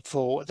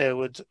helpful. They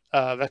would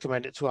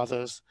recommend it to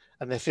others,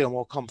 and they feel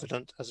more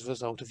confident as a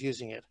result of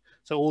using it.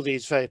 So all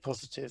these very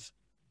positive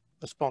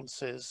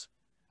responses.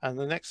 And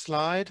the next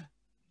slide.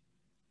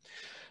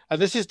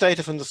 And this is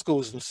data from the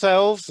schools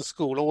themselves, the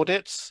school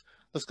audits.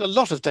 There's got a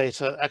lot of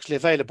data actually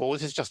available.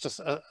 This is just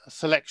a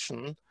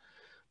selection,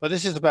 but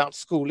this is about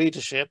school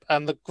leadership,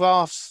 and the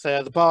graphs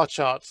there, the bar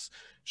charts,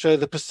 show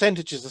the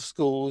percentages of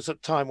schools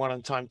at time 1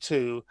 and time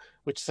 2,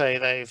 which say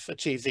they've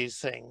achieved these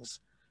things.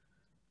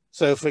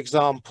 So for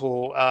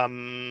example,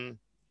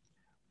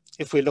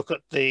 if we look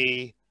at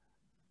the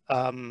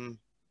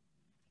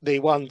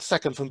one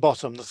second from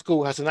bottom, the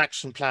school has an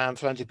action plan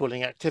for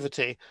anti-bullying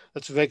activity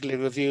that's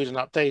regularly reviewed and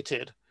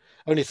updated.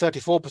 Only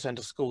 34%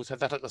 of schools had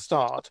that at the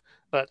start,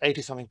 but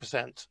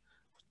 80-something%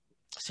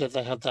 said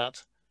they had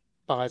that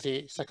by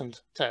the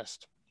second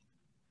test.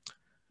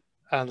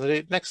 And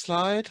the next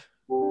slide.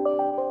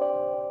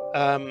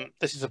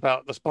 This is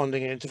about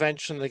responding and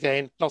intervention.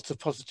 Again, lots of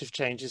positive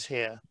changes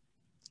here.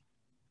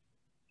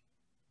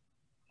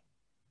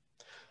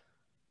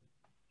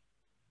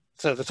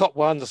 So the top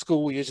one, the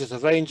school uses a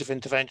range of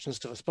interventions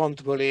to respond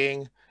to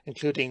bullying,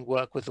 including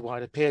work with the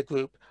wider peer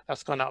group.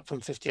 That's gone up from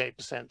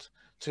 58%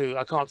 to,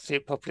 I can't see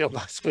it properly on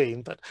my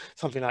screen, but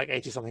something like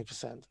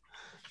 80-something%.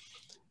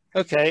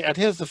 Okay, and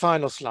here's the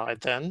final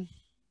slide then,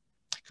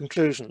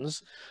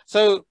 conclusions.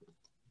 So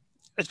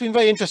it's been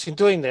very interesting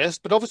doing this,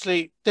 but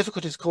obviously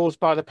difficulties caused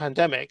by the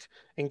pandemic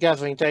in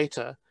gathering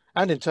data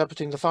and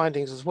interpreting the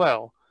findings as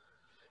well.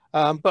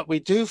 But we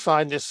do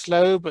find this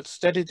slow but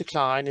steady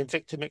decline in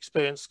victim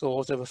experience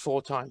scores over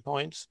 4 time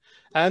points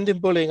and in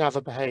bullying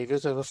other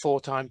behaviours over 4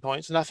 time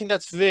points. And I think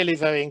that's really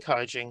very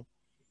encouraging.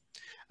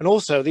 And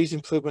also these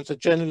improvements are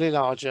generally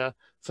larger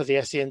for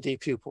the SEND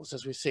pupils,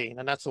 as we've seen,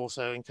 and that's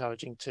also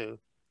encouraging too.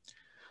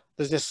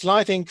 There's a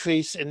slight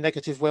increase in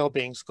negative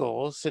wellbeing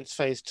scores since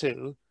phase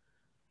 2,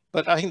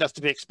 but I think that's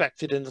to be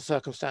expected in the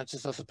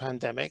circumstances of the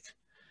pandemic.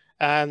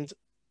 And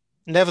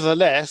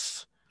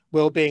nevertheless,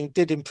 wellbeing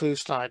did improve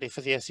slightly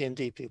for the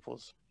SEND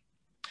pupils.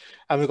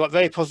 And we've got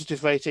very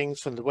positive ratings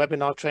from the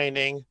webinar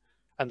training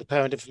and the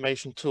parent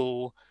information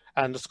tool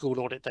and the school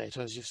audit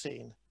data, as you've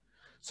seen.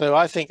 So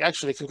I think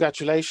actually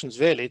congratulations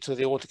really to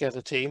the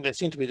Altogether team. They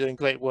seem to be doing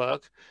great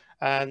work.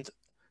 And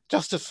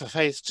just as for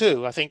phase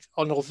 2, I think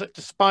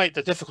despite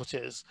the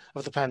difficulties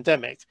of the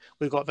pandemic,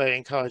 we've got very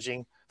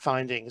encouraging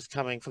findings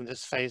coming from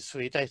this phase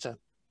 3 data.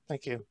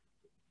 Thank you.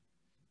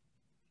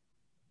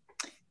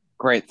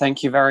 Great.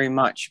 Thank you very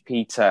much,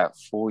 Peter,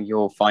 for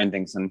your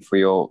findings and for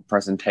your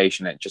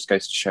presentation. It just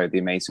goes to show the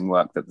amazing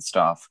work that the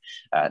staff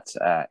at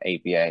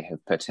ABA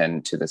have put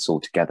into this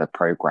Altogether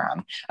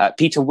programme.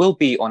 Peter will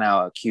be on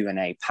our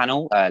Q&A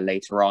panel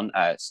later on,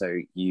 so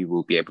you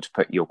will be able to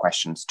put your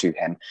questions to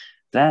him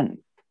then.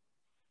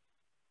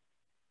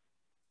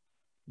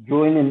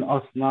 Joining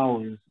us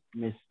now is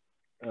Miss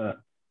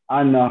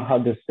Anna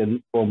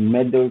Hudson from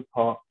Meadow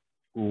Park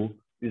School,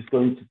 who's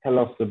going to tell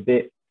us a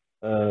bit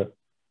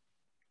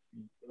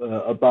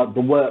about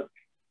the work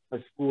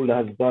the school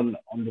has done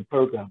on the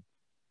program.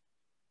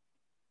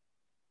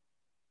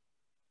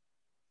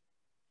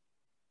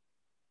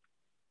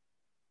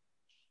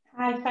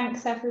 Hi,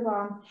 thanks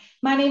everyone.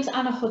 My name's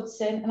Anna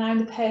Hudson and I'm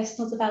the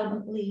Personal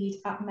Development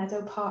Lead at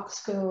Meadow Park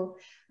School.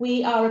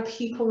 We are a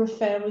pupil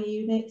referral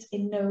unit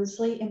in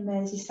Knowsley in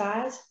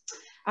Merseyside,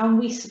 and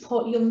we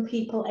support young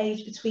people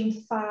aged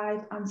between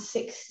 5 and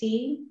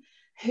 16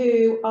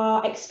 who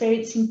are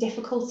experiencing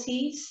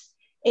difficulties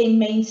in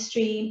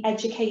mainstream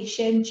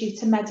education due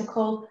to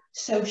medical,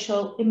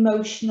 social,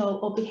 emotional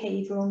or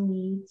behavioural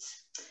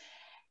needs.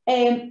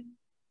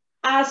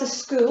 As a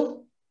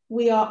school,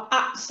 we are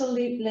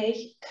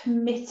absolutely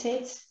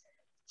committed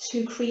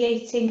to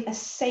creating a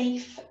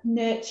safe,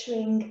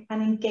 nurturing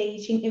and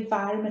engaging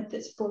environment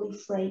that's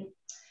bully-free.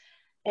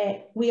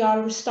 We are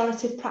a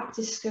restorative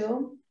practice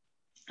school,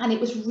 and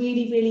it was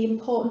really, really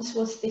important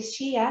to us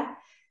this year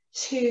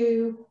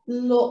to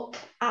look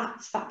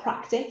at that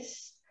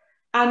practice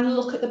and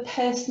look at the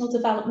personal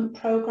development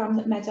programme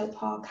that Meadow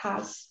Park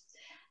has.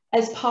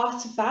 As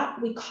part of that,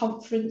 we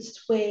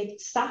conferenced with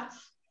staff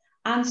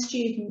and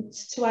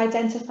students to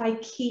identify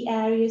key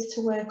areas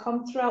to work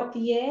on throughout the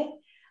year.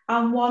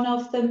 And one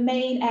of the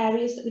main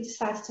areas that we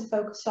decided to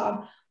focus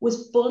on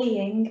was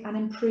bullying and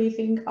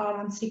improving our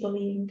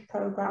anti-bullying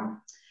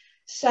programme.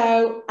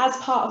 So as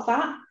part of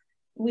that,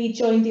 we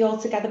joined the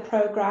Altogether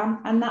programme,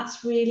 and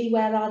that's really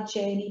where our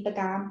journey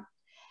began.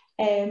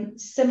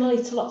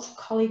 Similarly to lots of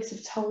colleagues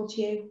have told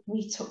you,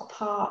 we took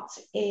part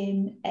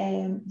in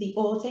the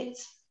audit.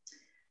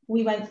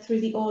 We went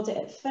through the audit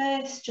at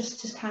first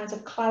just to kind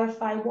of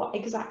clarify what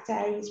exact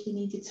areas we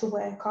needed to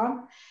work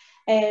on.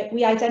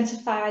 We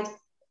identified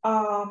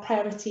our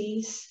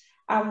priorities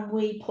and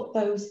we put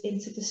those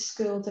into the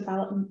school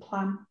development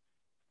plan.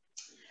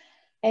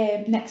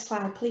 Next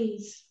slide,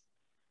 please.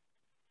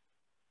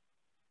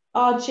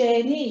 Our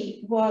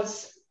journey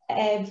was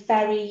a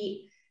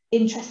very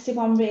interesting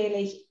one,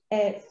 really.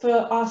 For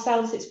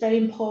ourselves, it's very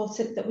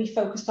important that we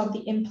focused on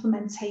the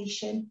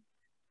implementation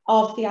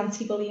of the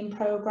anti-bullying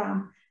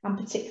programme, and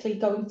particularly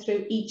going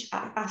through each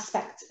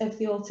aspect of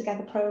the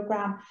Altogether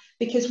programme,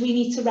 because we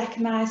need to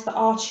recognise that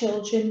our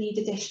children need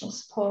additional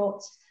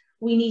support.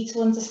 We need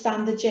to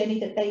understand the journey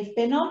that they've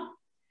been on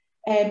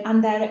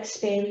and their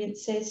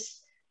experiences.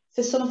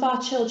 For some of our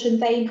children,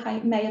 they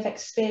may have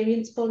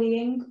experienced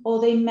bullying,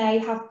 or they may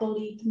have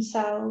bullied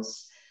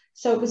themselves.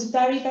 So it was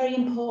very, very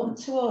important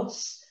to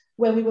us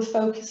when we were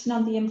focusing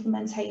on the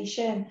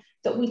implementation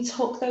that we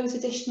took those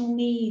additional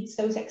needs,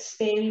 those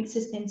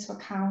experiences into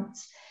account.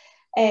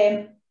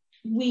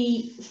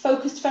 We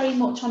focused very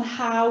much on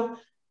how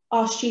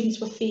our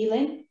students were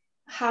feeling,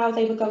 how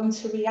they were going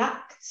to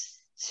react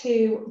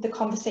to the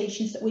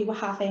conversations that we were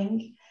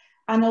having,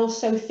 and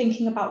also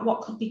thinking about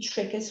what could be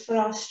triggers for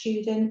our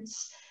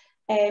students.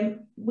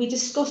 We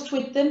discussed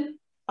with them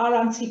our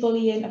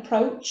anti-bullying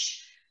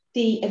approach,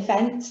 the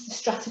events, the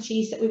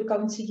strategies that we were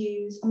going to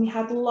use, and we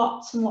had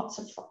lots and lots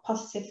of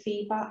positive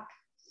feedback.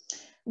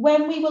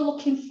 When we were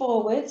looking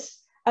forward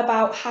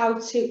about how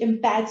to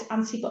embed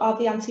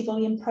the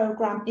anti-bullying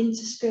programme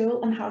into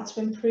school and how to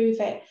improve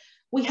it,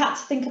 we had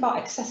to think about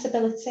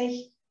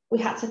accessibility. We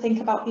had to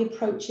think about the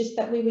approaches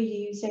that we were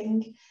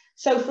using.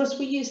 So for us,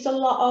 we used a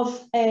lot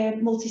of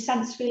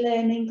multisensory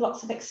learning,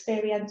 lots of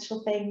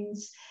experiential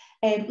things,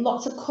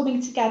 lots of coming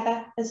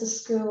together as a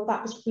school.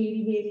 That was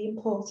really, really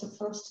important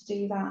for us to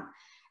do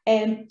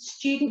that.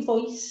 Student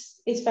voice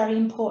is very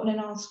important in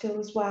our school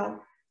as well.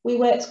 We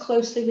worked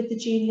closely with the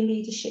junior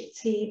leadership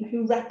team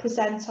who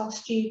represent our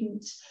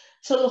students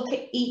to look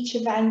at each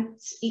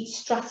event, each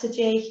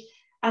strategy,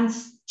 and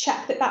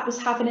check that that was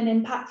having an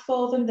impact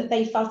for them, that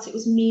they felt it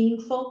was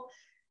meaningful.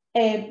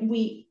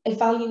 We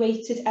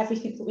evaluated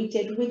everything that we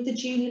did with the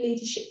junior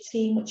leadership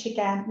team, which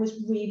again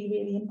was really,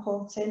 really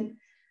important.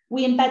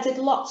 We embedded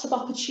lots of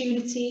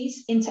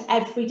opportunities into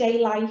everyday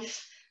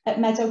life at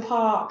Meadow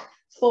Park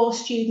for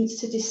students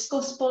to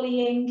discuss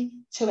bullying,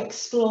 to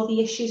explore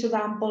the issues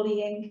around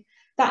bullying.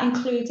 That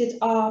included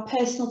our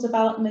personal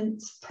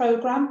development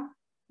programme,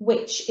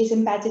 which is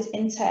embedded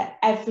into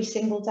every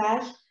single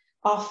day,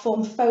 our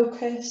fun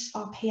focus,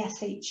 our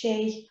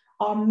PSHE,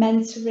 our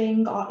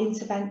mentoring, our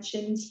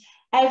interventions.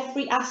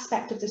 Every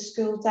aspect of the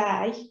school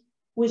day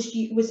was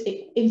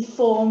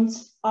informed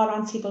our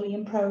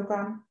anti-bullying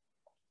programme.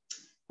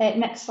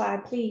 Next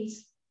slide,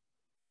 please.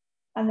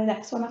 And the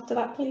next one after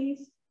that,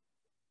 please.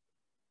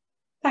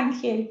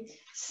 Thank you.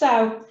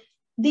 So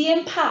the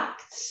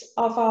impacts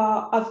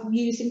of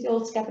using the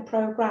Altogether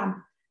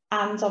programme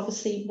and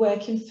obviously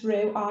working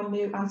through our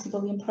new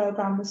anti-bullying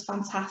programme was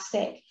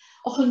fantastic.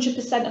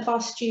 100% of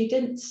our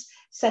students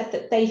said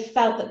that they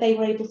felt that they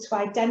were able to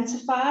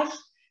identify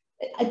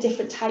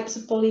different types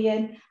of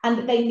bullying and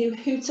that they knew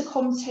who to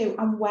come to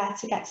and where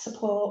to get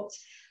support.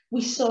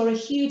 We saw a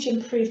huge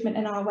improvement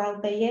in our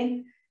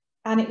wellbeing,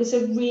 and it was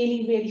a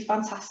really, really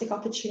fantastic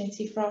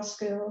opportunity for our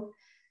school.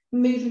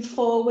 Moving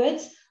forward,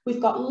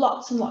 we've got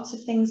lots and lots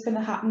of things going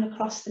to happen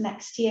across the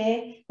next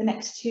year, the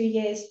next 2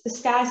 years. The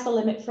sky's the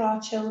limit for our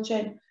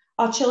children.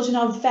 Our children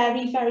are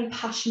very, very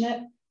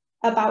passionate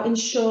about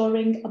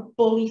ensuring a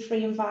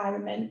bully-free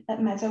environment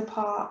at Meadow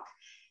Park.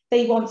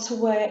 They want to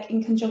work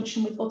in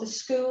conjunction with other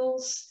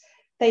schools.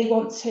 They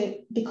want to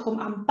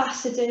become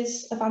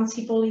ambassadors of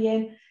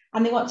anti-bullying,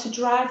 and they want to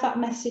drive that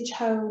message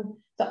home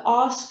that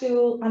our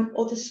school and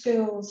other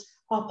schools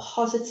are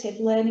positive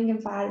learning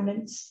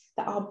environments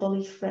that are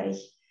bully-free.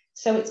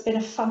 So it's been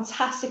a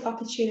fantastic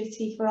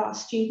opportunity for our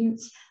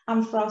students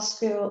and for our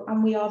school,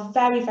 and we are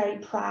very, very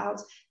proud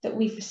that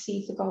we've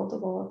received the Gold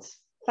Award.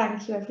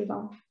 Thank you,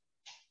 everyone.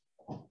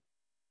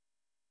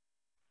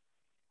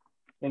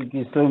 Thank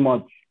you so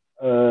much,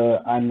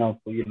 Anna,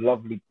 for your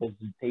lovely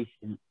presentation.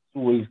 It's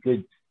always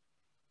good.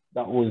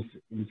 That was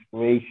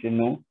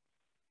inspirational,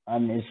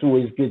 and it's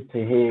always good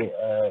to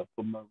hear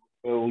from a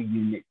referral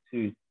unit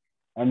too.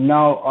 And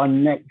now our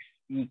next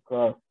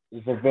speaker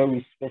is a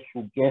very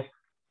special guest,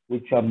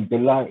 which I'm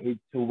delighted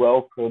to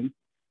welcome,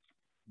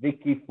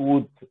 Vicky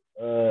Ford,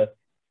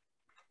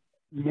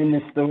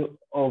 Minister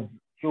of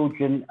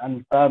Children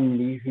and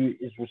Family, who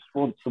is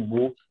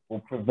responsible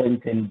for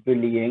preventing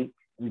bullying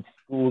in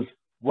schools.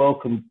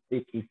 Welcome,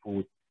 Vicky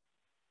Ford.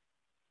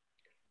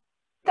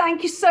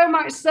 Thank you so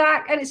much,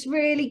 Zach, and it's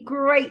really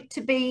great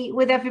to be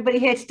with everybody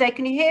here today.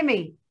 Can you hear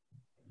me?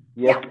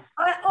 Yep.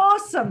 Yeah,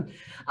 awesome.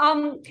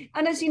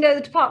 And as you know,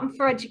 the Department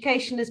for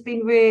Education has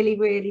been really,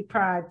 really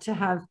proud to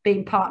have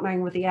been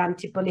partnering with the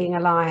Anti-Bullying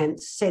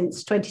Alliance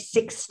since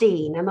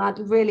 2016. And I'd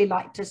really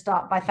like to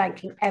start by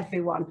thanking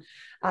everyone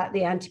at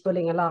the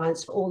Anti-Bullying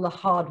Alliance for all the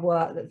hard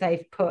work that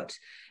they've put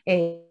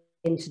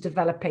into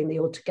developing the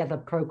Altogether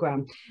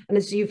programme. And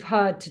as you've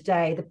heard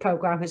today, the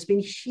programme has been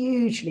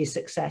hugely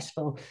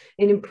successful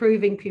in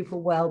improving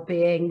pupil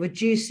wellbeing,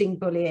 reducing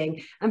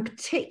bullying, and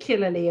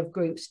particularly of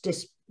groups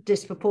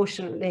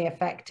disproportionately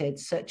affected,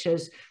 such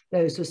as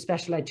those with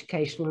special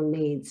educational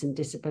needs and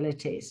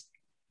disabilities.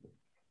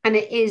 And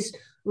it is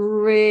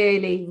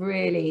really,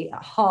 really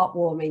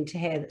heartwarming to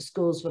hear that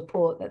schools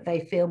report that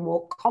they feel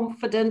more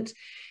confident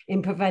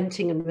in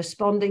preventing and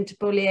responding to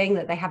bullying,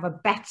 that they have a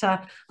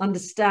better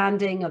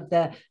understanding of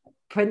the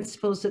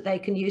principles that they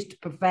can use to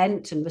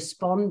prevent and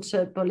respond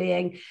to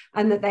bullying,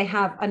 and that they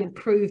have an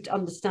improved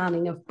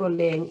understanding of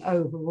bullying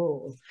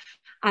overall.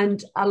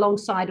 And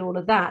alongside all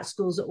of that,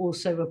 schools are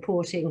also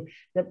reporting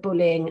that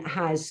bullying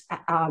has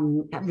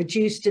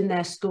reduced in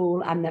their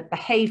school, and that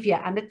behaviour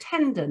and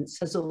attendance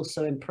has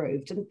also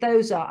improved. And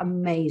those are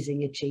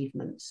amazing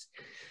achievements.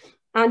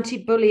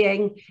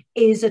 Anti-bullying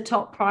is a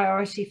top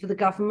priority for the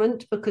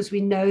government, because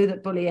we know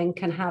that bullying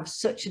can have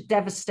such a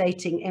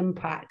devastating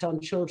impact on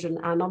children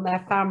and on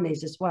their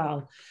families as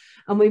well.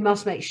 And we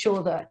must make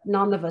sure that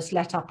none of us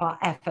let up our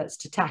efforts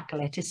to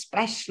tackle it,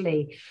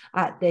 especially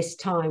at this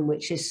time,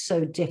 which is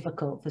so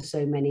difficult for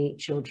so many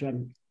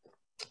children.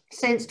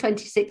 Since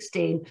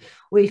 2016,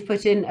 we've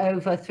put in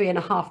over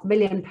 £3.5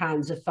 million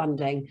of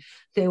funding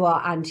through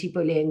our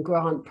anti-bullying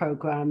grant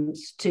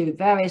programmes to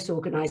various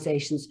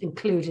organisations,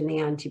 including the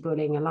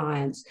Anti-Bullying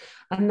Alliance.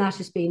 And that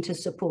has been to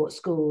support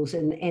schools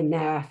in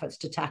their efforts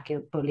to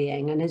tackle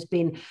bullying, and has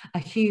been a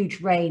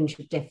huge range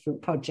of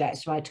different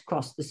projects right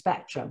across the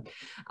spectrum.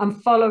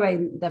 And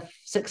following the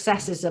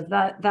successes of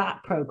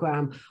that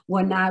programme,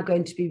 we're now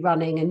going to be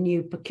running a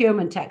new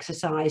procurement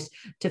exercise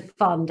to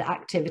fund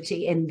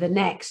activity in the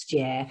next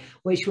year,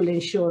 which will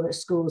ensure that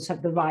schools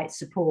have the right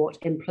support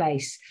in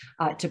place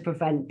to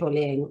prevent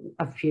bullying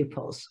of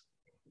pupils.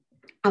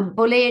 And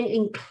bullying,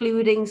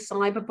 including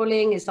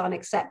cyberbullying, is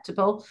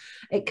unacceptable.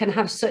 It can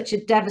have such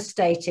a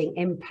devastating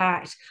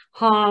impact,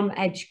 harm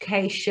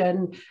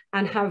education,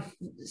 and have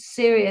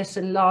serious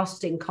and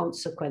lasting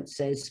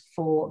consequences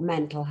for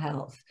mental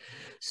health.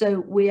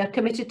 So we are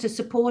committed to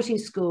supporting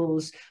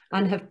schools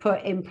and have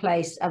put in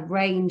place a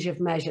range of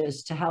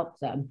measures to help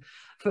them.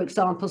 For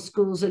example,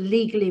 schools are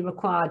legally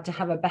required to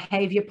have a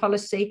behaviour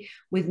policy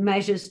with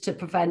measures to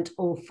prevent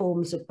all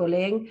forms of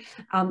bullying.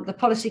 The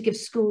policy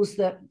gives schools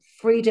the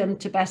freedom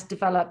to best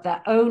develop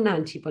their own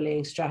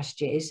anti-bullying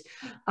strategies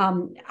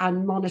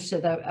and monitor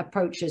the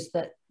approaches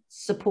that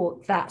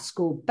support that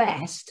school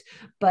best,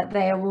 but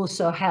they are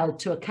also held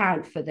to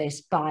account for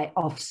this by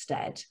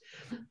Ofsted.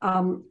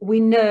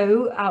 We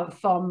know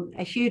from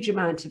a huge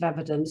amount of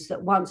evidence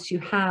that once you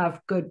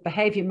have good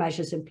behaviour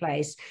measures in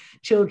place,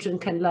 children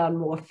can learn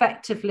more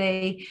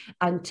effectively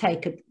and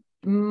take a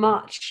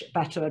much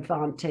better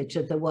advantage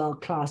of the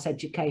world-class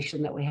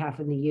education that we have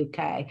in the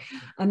UK.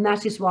 And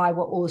that is why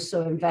we're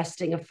also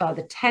investing a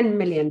further £10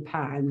 million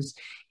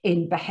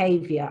in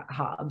behaviour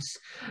hubs.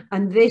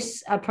 And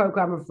this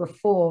programme of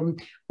reform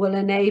will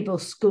enable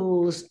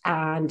schools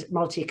and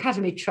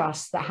multi-academy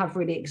trusts that have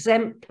really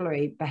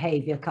exemplary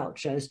behaviour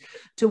cultures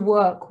to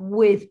work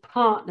with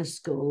partner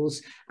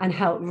schools and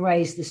help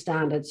raise the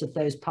standards of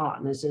those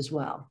partners as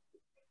well.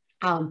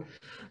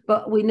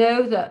 But we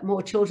know that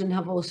more children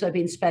have also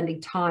been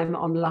spending time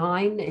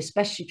online,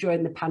 especially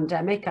during the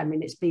pandemic. I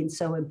mean, it's been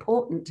so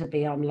important to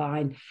be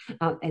online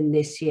in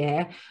this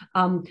year,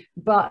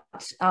 but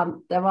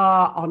there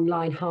are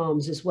online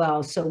harms as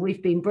well. So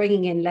we've been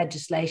bringing in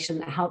legislation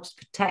that helps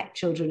protect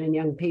children and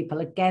young people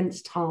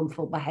against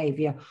harmful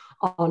behaviour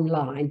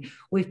online.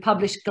 We've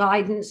published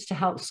guidance to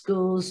help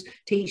schools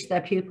teach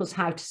their pupils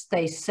how to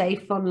stay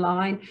safe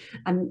online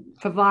and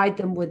provide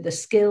them with the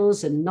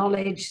skills and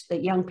knowledge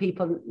that young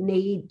people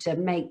need to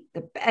make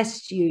the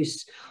best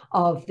use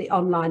of the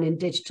online and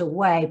digital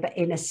way, but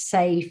in a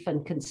safe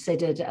and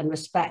considered and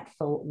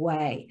respectful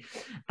way.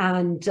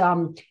 And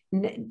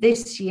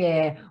this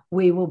year,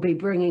 we will be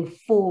bringing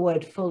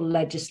forward full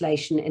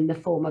legislation in the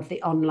form of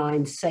the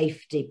Online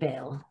Safety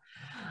Bill.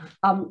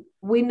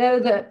 We know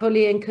that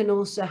bullying can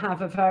also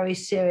have a very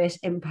serious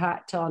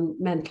impact on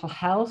mental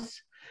health.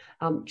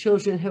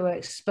 Children who are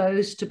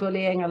exposed to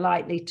bullying are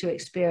likely to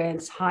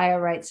experience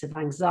higher rates of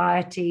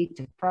anxiety,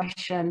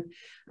 depression,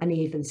 and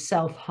even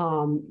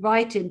self-harm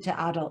right into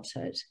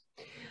adulthood.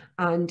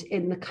 And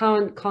in the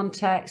current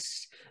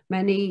context,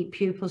 many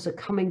pupils are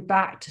coming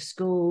back to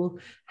school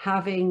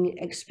having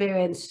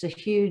experienced a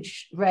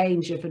huge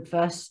range of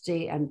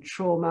adversity and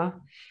trauma,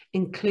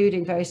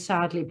 including, very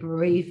sadly,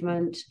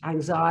 bereavement,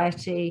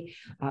 anxiety,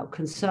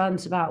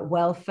 concerns about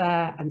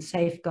welfare and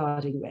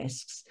safeguarding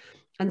risks.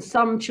 And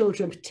some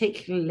children,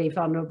 particularly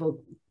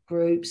vulnerable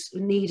groups,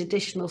 need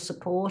additional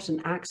support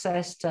and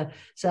access to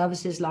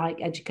services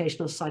like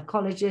educational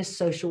psychologists,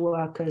 social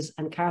workers,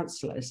 and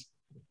counsellors.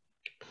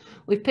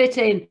 We've put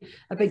in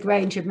a big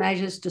range of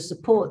measures to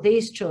support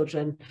these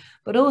children,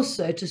 but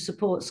also to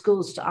support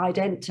schools to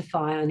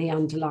identify any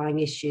underlying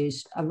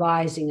issues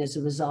arising as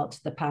a result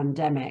of the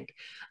pandemic.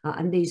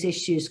 And these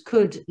issues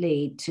could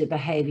lead to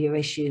behaviour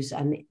issues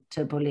and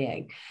to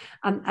bullying.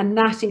 And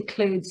that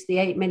includes the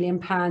 £8 million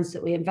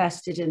that we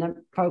invested in a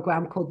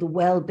programme called the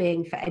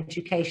Wellbeing for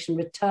Education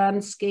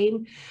Return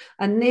Scheme.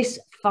 And this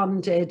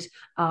funded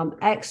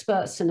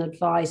experts and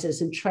advisors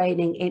and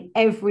training in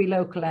every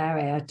local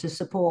area to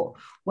support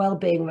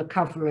wellbeing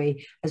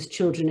recovery as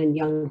children and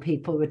young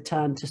people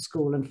return to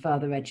school and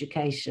further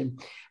education.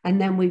 And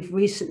then we've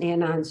recently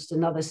announced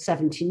another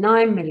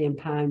 £79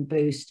 million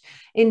boost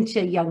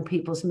into young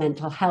people's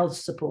mental health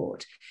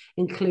support,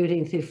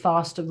 including through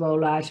faster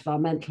rollout of our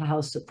mental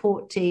health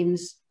support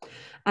teams.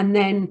 And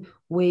then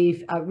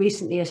we've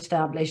recently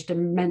established a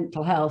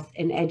mental health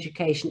in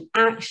education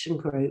action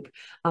group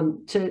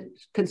to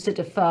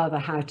consider further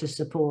how to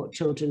support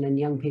children and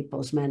young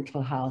people's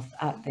mental health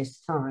at this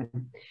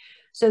time.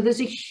 So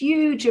there's a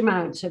huge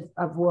amount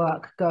of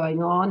work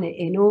going on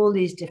in all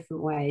these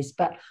different ways,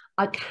 but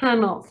I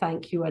cannot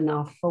thank you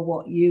enough for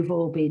what you've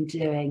all been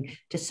doing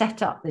to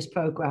set up this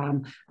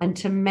programme and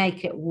to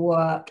make it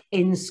work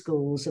in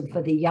schools and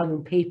for the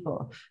young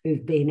people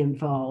who've been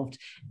involved.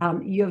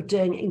 You're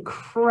doing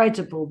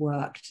incredible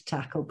work to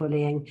tackle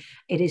bullying.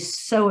 It is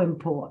so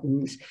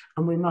important,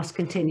 and we must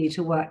continue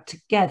to work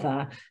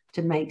together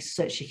to make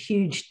such a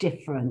huge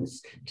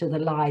difference to the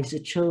lives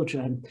of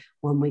children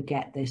when we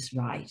get this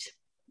right.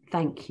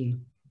 Thank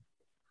you.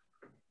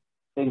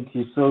 Thank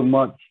you so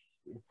much.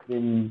 It's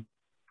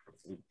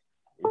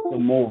a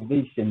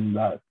motivation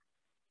that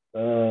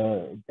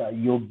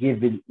you're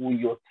giving all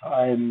your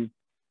time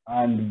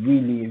and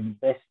really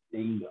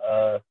investing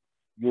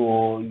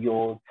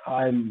your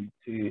time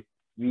to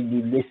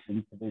really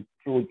listen to the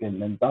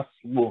children, and that's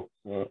what's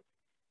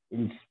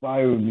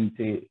inspiring me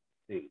to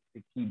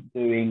keep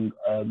doing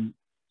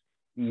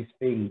these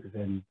things.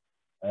 And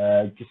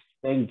just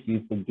thank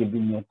you for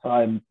giving your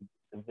time to this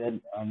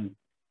event and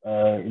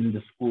in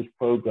the schools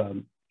program.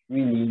 It's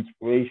really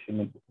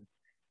inspirational, because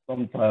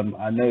sometimes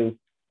I know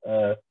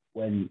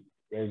when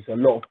there's a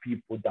lot of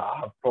people that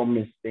have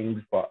promised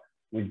things, but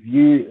with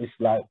you, it's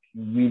like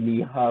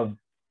you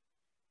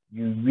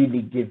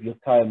really give your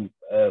time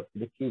for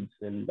the kids,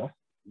 and that's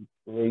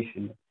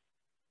inspirational.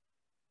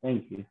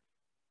 Thank you.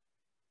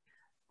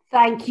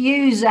 Thank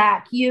you,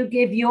 Zach. You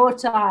give your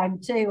time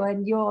too,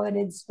 and you're an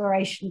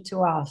inspiration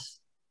to us.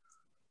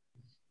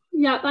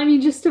 Yeah, I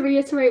mean, just to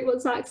reiterate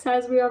what Zach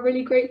says, we are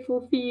really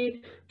grateful for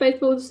you, both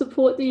for the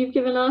support that you've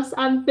given us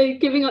and for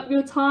giving up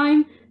your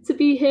time to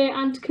be here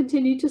and to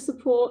continue to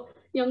support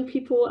young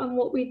people and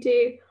what we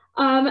do.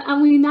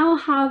 And we now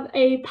have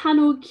a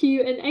panel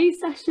Q&A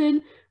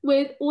session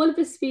with all of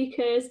the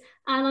speakers.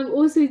 And I'm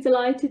also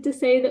delighted to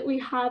say that we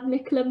have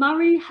Nicola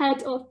Murray,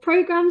 Head of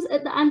Programmes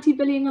at the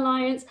Anti-Bullying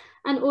Alliance,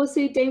 and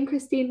also Dame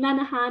Christine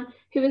Lenehan,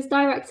 who is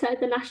Director at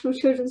the National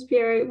Children's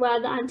Bureau, where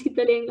the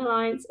Anti-Bullying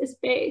Alliance is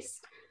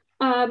based.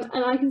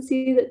 And I can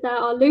see that there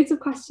are loads of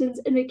questions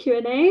in the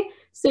Q&A.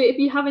 So if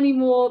you have any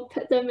more,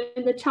 put them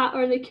in the chat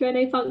or in the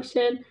Q&A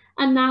function.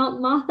 And now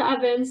Martha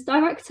Evans,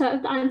 Director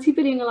of the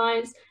Anti-Bullying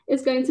Alliance,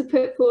 is going to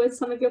put forward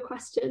some of your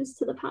questions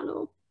to the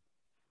panel.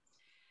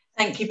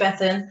 Thank you,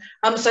 Bethan.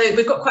 So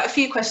we've got quite a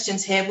few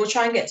questions here. We'll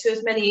try and get to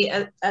as many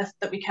as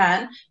that we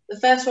can. The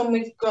first one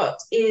we've got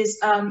is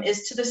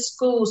to the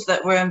schools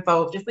that were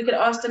involved. If we could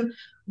ask them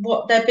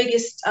what their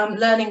biggest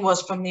learning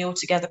was from the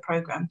Altogether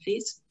programme,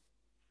 please.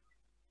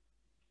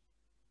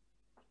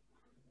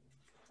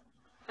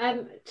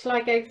 Shall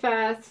I go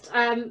first?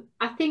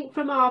 I think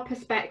from our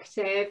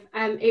perspective,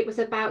 it was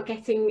about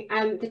getting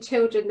the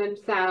children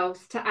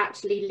themselves to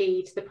actually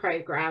lead the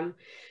programme.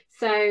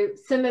 So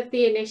some of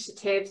the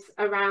initiatives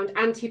around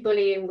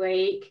Anti-Bullying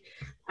Week,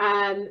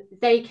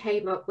 they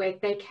came up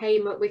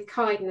with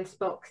kindness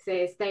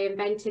boxes, they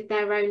invented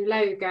their own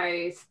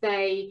logos,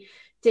 they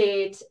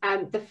did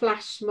the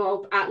flash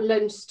mob at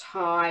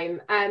lunchtime.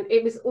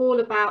 It was all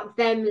about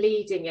them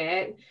leading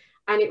it.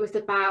 And it was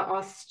about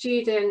our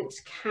student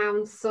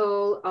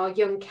council, our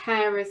young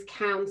carers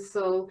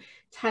council,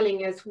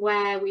 telling us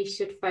where we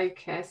should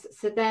focus.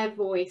 So their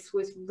voice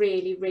was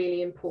really,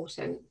 really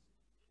important.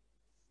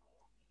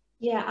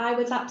 Yeah, I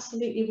would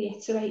absolutely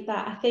reiterate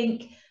that. I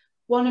think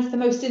one of the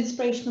most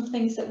inspirational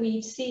things that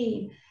we've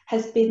seen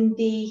has been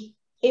the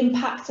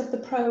impact of the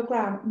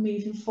programme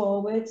moving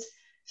forward.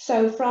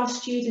 So for our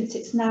students,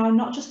 it's now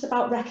not just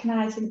about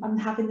recognising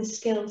and having the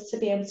skills to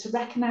be able to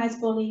recognise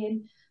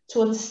bullying,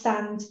 to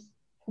understand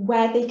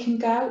where they can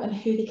go and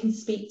who they can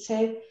speak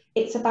to.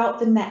 It's about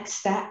the next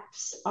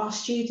steps. Our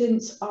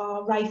students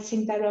are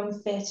writing their own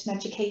theatre and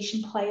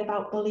education play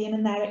about bullying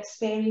and their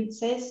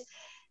experiences.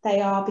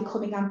 They are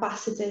becoming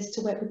ambassadors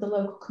to work with the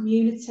local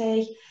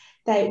community.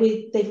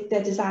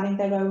 They're designing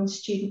their own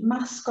student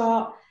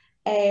mascot.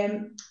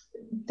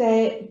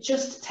 They're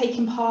just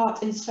taking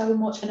part in so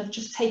much and have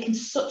just taken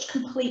such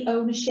complete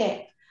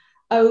ownership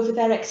over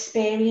their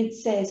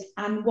experiences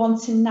and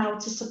wanting now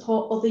to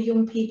support other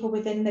young people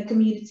within the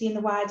community and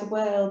the wider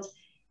world.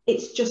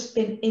 It's just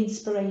been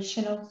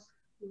inspirational.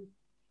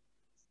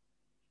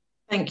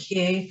 Thank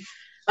you.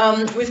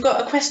 We've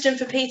got a question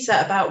for Peter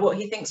about what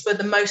he thinks were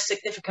the most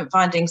significant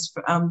findings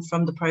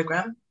from the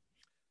programme.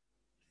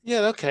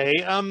 Yeah,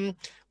 okay.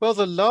 Well,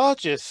 the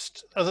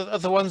largest,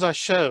 of the ones I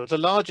showed, the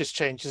largest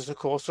changes, of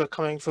course, were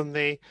coming from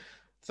the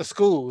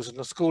schools and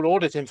the school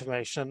audit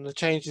information and the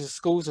changes the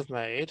schools have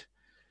made.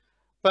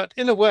 But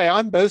in a way,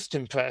 I'm most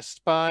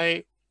impressed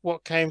by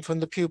what came from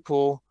the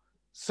pupil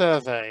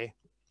survey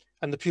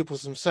and the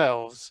pupils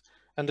themselves.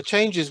 And the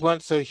changes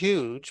weren't so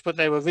huge, but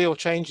they were real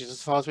changes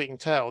as far as we can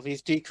tell.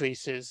 These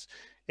decreases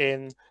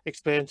in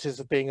experiences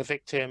of being a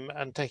victim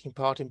and taking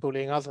part in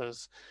bullying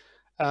others.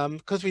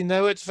 Because we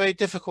know it's very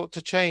difficult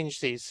to change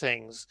these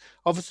things.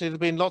 Obviously, there have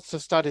been lots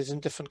of studies in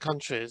different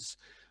countries,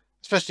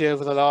 especially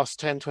over the last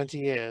 10, 20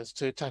 years,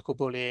 to tackle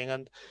bullying,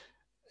 and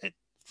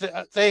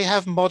they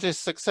have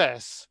modest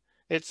success.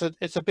 It's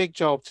a big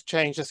job to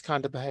change this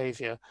kind of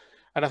behaviour.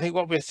 And I think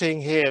what we're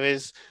seeing here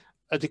is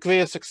a degree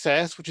of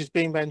success which is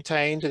being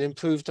maintained and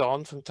improved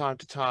on from time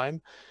to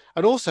time,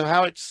 and also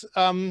how it's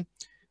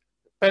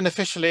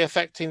beneficially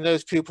affecting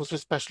those pupils with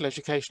special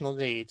educational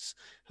needs,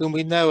 whom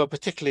we know are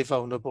particularly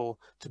vulnerable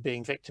to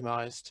being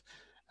victimised.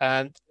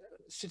 And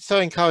it's so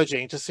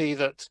encouraging to see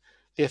that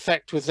the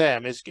effect with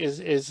them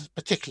is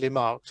particularly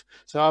marked.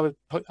 So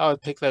I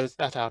would pick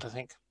that out, I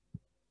think.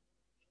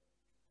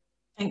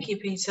 Thank you,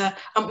 Peter.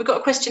 We've got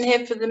a question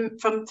here for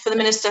the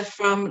Minister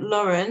from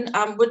Lauren.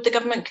 Would the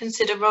government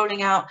consider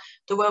rolling out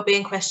the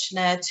wellbeing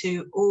questionnaire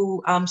to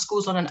all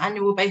schools on an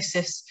annual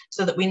basis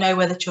so that we know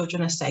whether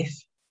children are safe?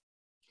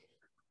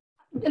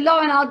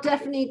 Lauren, I'll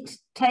definitely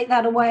take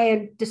that away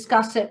and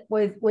discuss it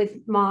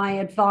with my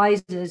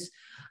advisors.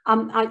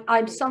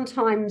 I'm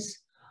sometimes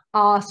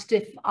asked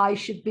if I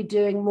should be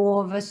doing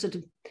more of a sort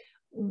of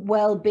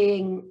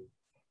wellbeing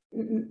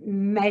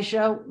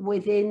measure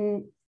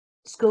within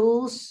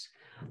schools.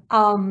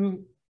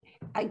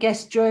 I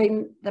guess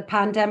during the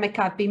pandemic,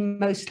 I've been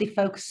mostly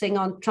focusing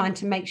on trying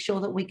to make sure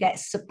that we get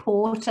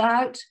support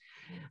out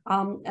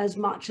as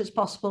much as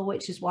possible,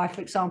 which is why,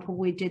 for example,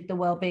 we did the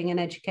Wellbeing and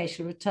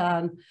Education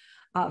Return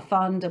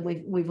Fund, and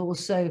we've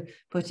also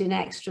put in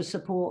extra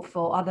support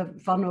for other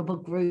vulnerable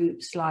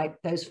groups like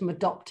those from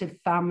adoptive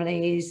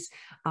families,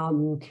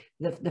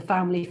 the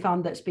family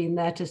fund that's been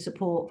there to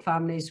support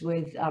families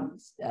with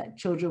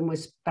children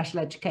with special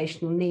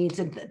educational needs,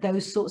 and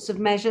those sorts of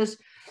measures.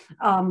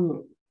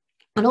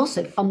 And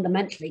also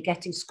fundamentally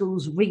getting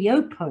schools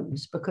reopened,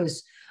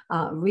 because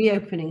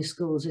reopening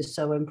schools is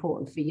so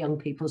important for young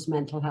people's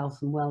mental health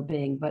and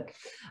well-being. But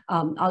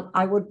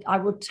I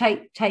would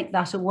take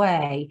that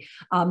away.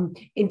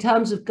 In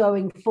terms of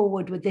going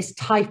forward with this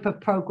type of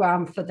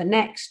programme for the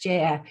next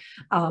year,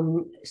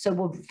 so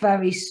we're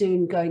very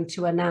soon going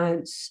to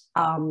announce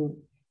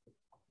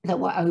that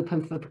we're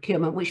open for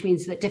procurement, which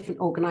means that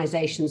different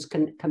organisations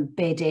can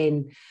bid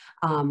in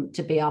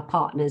to be our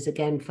partners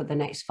again for the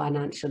next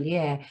financial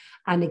year.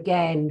 And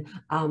again,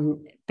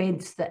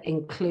 bids that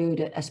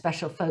include a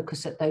special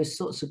focus at those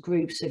sorts of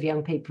groups of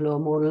young people who are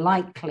more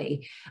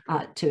likely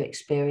to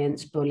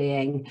experience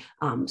bullying,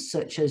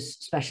 such as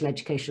special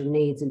educational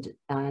needs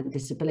and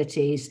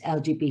disabilities,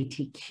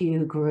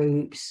 LGBTQ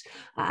groups,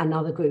 and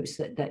other groups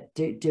that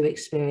do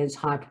experience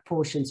high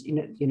proportions.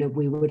 You know,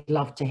 we would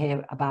love to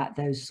hear about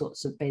those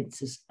sorts of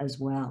bids as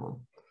well.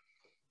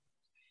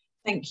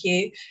 Thank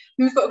you.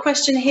 We've got a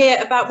question here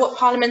about what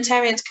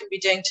parliamentarians can be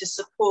doing to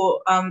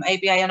support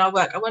ABA and our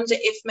work. I wonder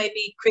if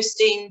maybe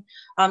Christine,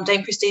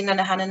 Dame Christine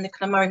Lenehan and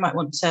Nicola Murray might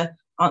want to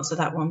answer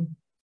that one.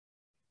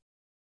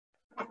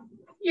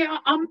 Yeah,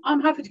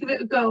 I'm happy to give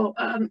it a go.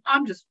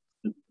 I'm just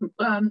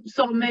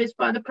so amazed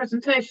by the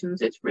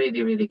presentations. It's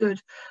really, really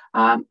good.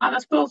 And I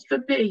suppose for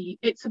me,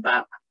 it's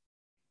about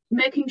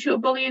making sure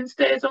bullying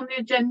stays on the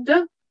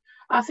agenda.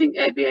 I think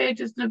ABA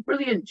does a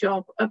brilliant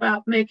job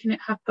about making it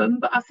happen,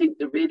 but I think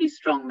the really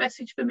strong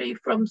message for me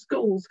from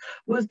schools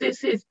was this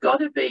has got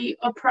to be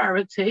a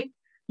priority.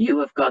 You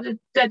have got to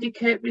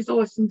dedicate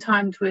resource and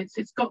time to it.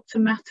 It's got to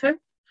matter.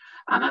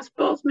 And I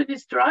suppose,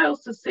 Minister, I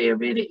also see a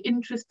really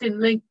interesting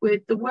link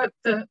with the work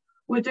that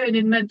we're doing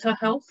in mental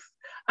health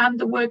and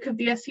the work of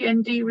the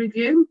SEND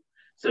review.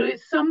 So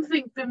it's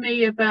something for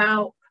me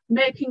about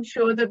making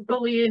sure that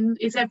bullying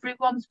is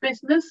everyone's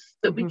business,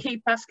 that we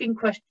keep asking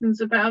questions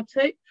about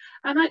it,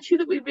 and actually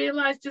that we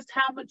realise just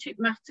how much it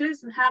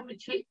matters and how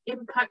much it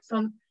impacts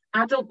on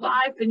adult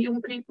life and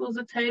young people's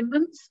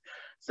attainments.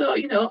 So,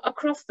 you know,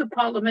 across the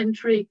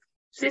parliamentary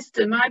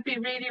system, I'd be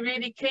really,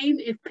 really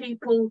keen if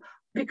people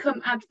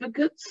become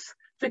advocates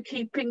for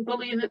keeping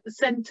bullying at the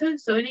centre.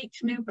 So in each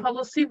new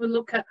policy, we'll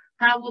look at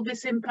how will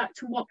this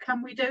impact and what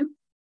can we do.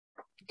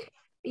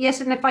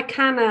 Yes, and if I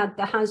can add,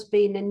 there has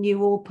been a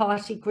new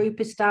all-party group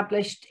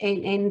established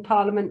in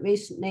Parliament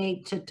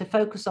recently to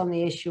focus on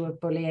the issue of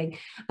bullying.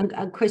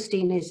 And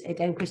Christine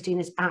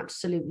is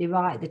absolutely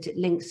right that it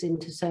links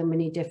into so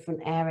many different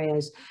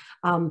areas.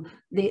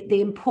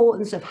 The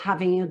importance of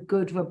having a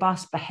good,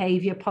 robust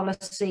behaviour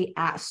policy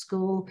at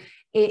school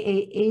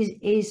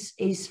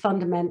is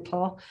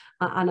fundamental.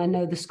 And I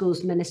know the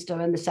Schools Minister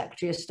and the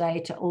Secretary of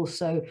State are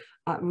also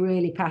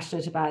really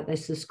passionate about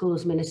this. The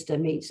Schools Minister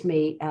meets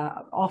me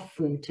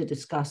often to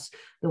discuss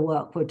the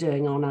work we're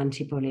doing on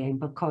anti-bullying,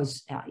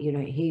 because you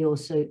know, he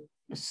also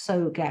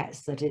so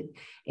gets that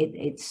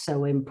it's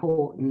so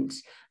important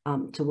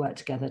to work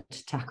together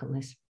to tackle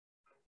this.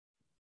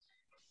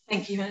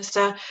 Thank you,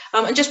 Minister.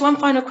 And just one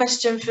final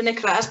question for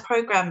Nicola. As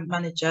Programme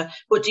Manager,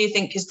 what do you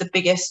think is the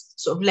biggest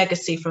sort of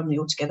legacy from the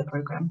Altogether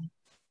programme?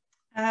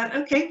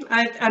 Okay,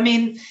 I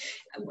mean,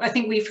 I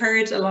think we've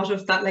heard a lot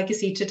of that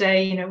legacy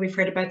today. You know, we've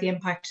heard about the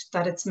impact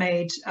that it's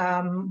made,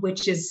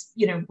 which is,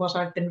 you know, what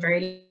I've been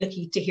very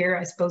lucky to hear,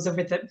 I suppose,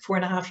 over the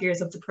 4.5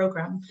 years of the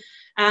programme.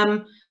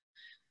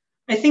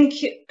 I think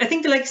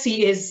the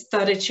legacy is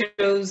that it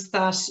shows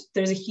that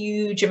there's a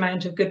huge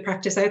amount of good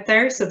practice out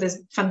there. So there's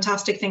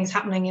fantastic things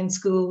happening in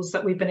schools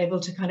that we've been able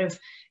to kind of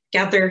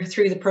gather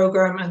through the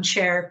programme and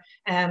share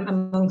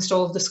amongst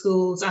all of the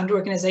schools and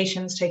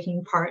organisations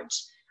taking part.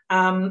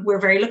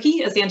 We're very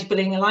lucky as the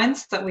Anti-Bullying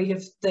Alliance that we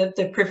have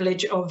the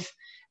privilege of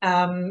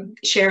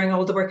sharing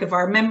all the work of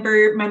our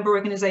member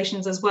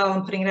organisations as well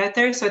and putting it out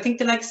there. So I think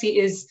the legacy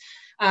is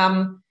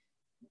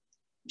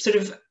sort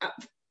of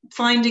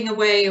finding a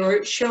way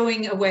or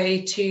showing a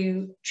way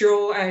to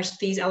draw out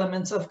these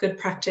elements of good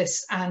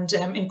practice and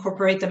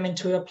incorporate them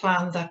into a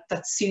plan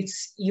that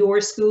suits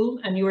your school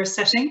and your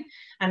setting,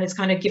 and it's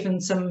kind of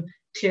given some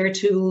clear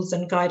tools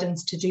and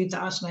guidance to do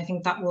that, and I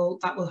think that will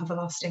have a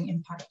lasting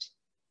impact.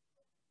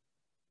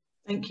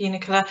 Thank you,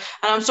 Nicola.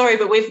 And I'm sorry,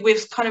 but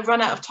we've kind of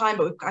run out of time,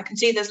 but I can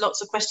see there's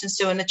lots of questions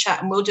still in the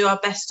chat, and we'll do our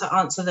best to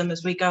answer them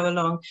as we go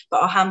along,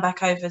 but I'll hand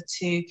back over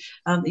to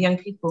the young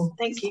people.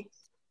 Thank you.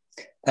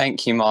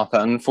 Thank you, Martha.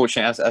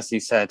 Unfortunately, as you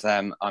said,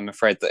 I'm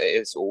afraid that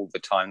it is all the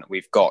time that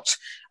we've got.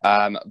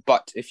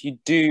 But if you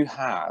do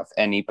have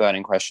any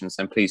burning questions,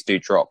 then please do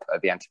drop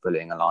the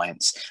Anti-Bullying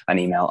Alliance an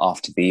email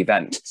after the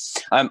event.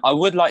 I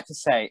would like to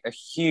say a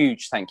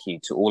huge thank you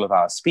to all of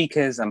our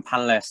speakers and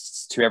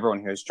panelists, to everyone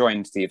who has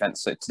joined the event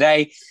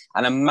today,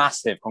 and a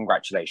massive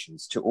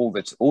congratulations to all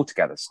the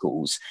Altogether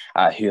schools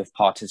who have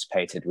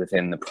participated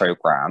within the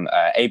programme.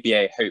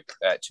 ABA hope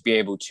to be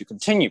able to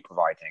continue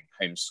providing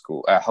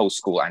whole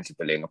school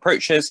anti-bullying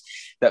approaches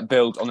that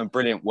build on the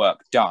brilliant work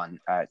done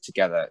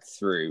together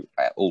through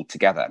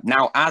Altogether.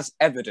 Now, as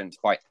evident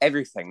by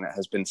everything that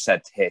has been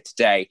said here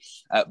today,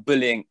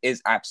 bullying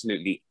is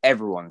absolutely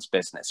everyone's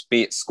business,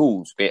 be it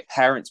schools, be it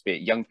parents, be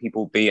it young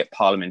people, be it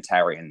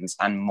parliamentarians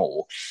and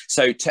more.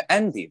 So to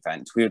end the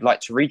event, we would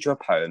like to read you a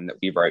poem that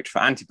we wrote for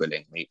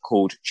Anti-Bullying Week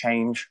called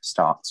Change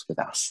Starts With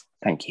Us.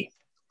 Thank you.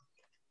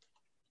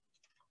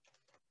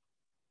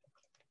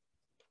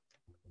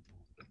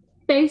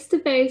 Face to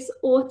face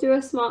or through a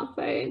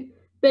smartphone,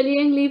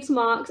 bullying leaves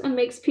marks and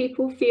makes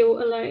people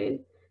feel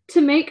alone.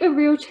 To make a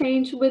real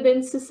change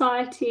within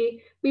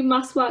society, we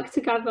must work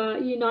together,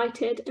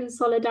 united in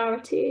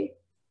solidarity.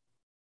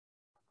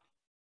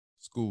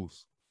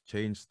 Schools,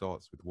 change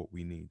starts with what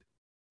we need.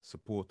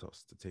 Support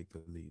us to take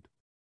the lead.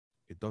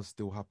 It does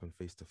still happen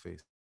face to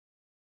face.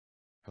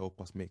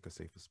 Help us make a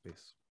safer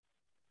space.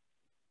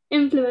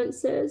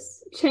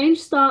 Influencers, change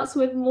starts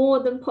with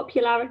more than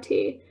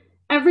popularity.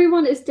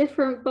 Everyone is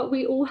different, but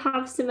we all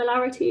have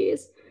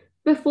similarities.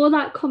 Before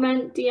that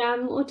comment,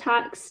 DM or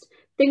text,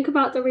 think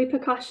about the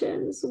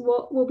repercussions.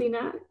 What will be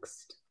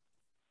next?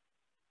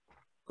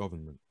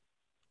 Government,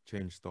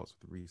 change starts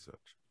with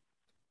research.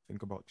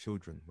 Think about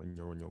children when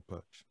you're on your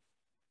perch.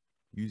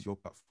 Use your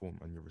platform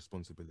and your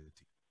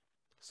responsibility.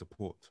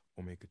 Support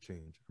or make a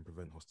change and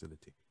prevent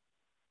hostility.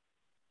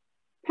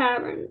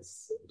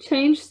 Parents,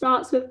 change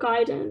starts with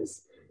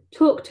guidance.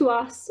 Talk to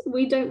us,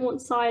 we don't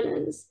want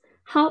silence.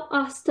 Help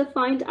us to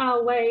find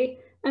our way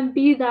and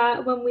be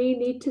there when we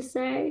need to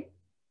say.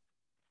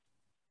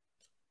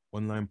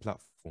 Online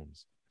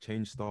platforms,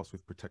 change starts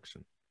with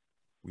protection.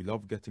 We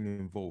love getting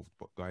involved,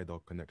 but guide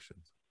our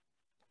connections.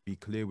 Be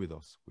clear with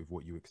us with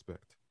what you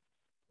expect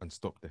and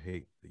stop the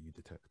hate that you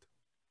detect.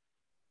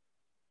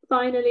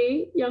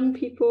 Finally, young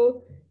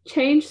people,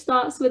 change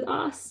starts with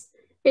us.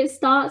 It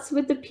starts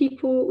with the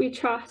people we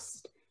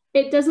trust.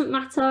 It doesn't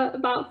matter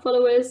about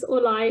followers or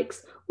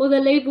likes, or the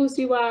labels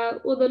you wear,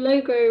 or the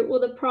logo, or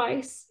the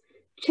price.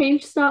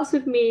 Change starts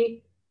with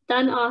me,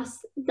 then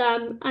us,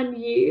 them, and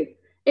you.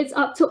 It's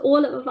up to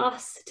all of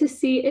us to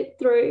see it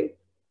through.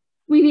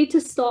 We need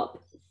to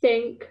stop,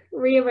 think,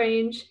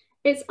 rearrange.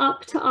 It's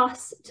up to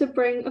us to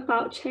bring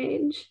about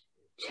change.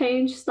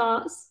 Change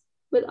starts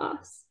with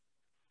us.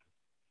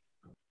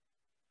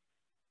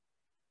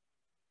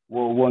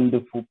 What a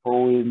wonderful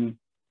poem,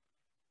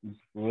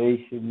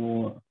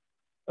 inspirational.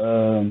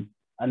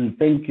 And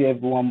thank you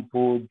everyone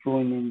for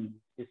joining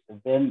this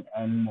event.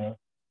 And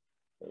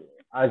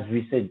as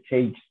we said,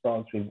 change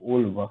starts with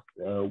all of us.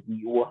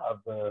 We all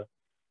have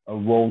a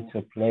role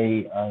to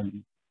play,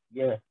 and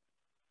yeah,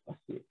 that's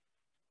it.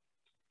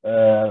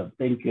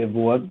 Thank you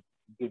everyone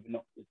for giving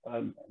up the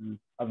time, and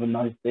have a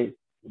nice day.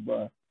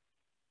 Goodbye.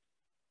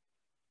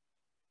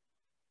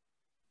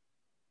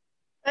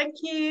 Thank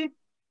you.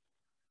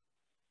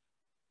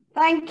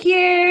 Thank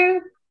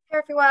you.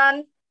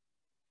 Everyone.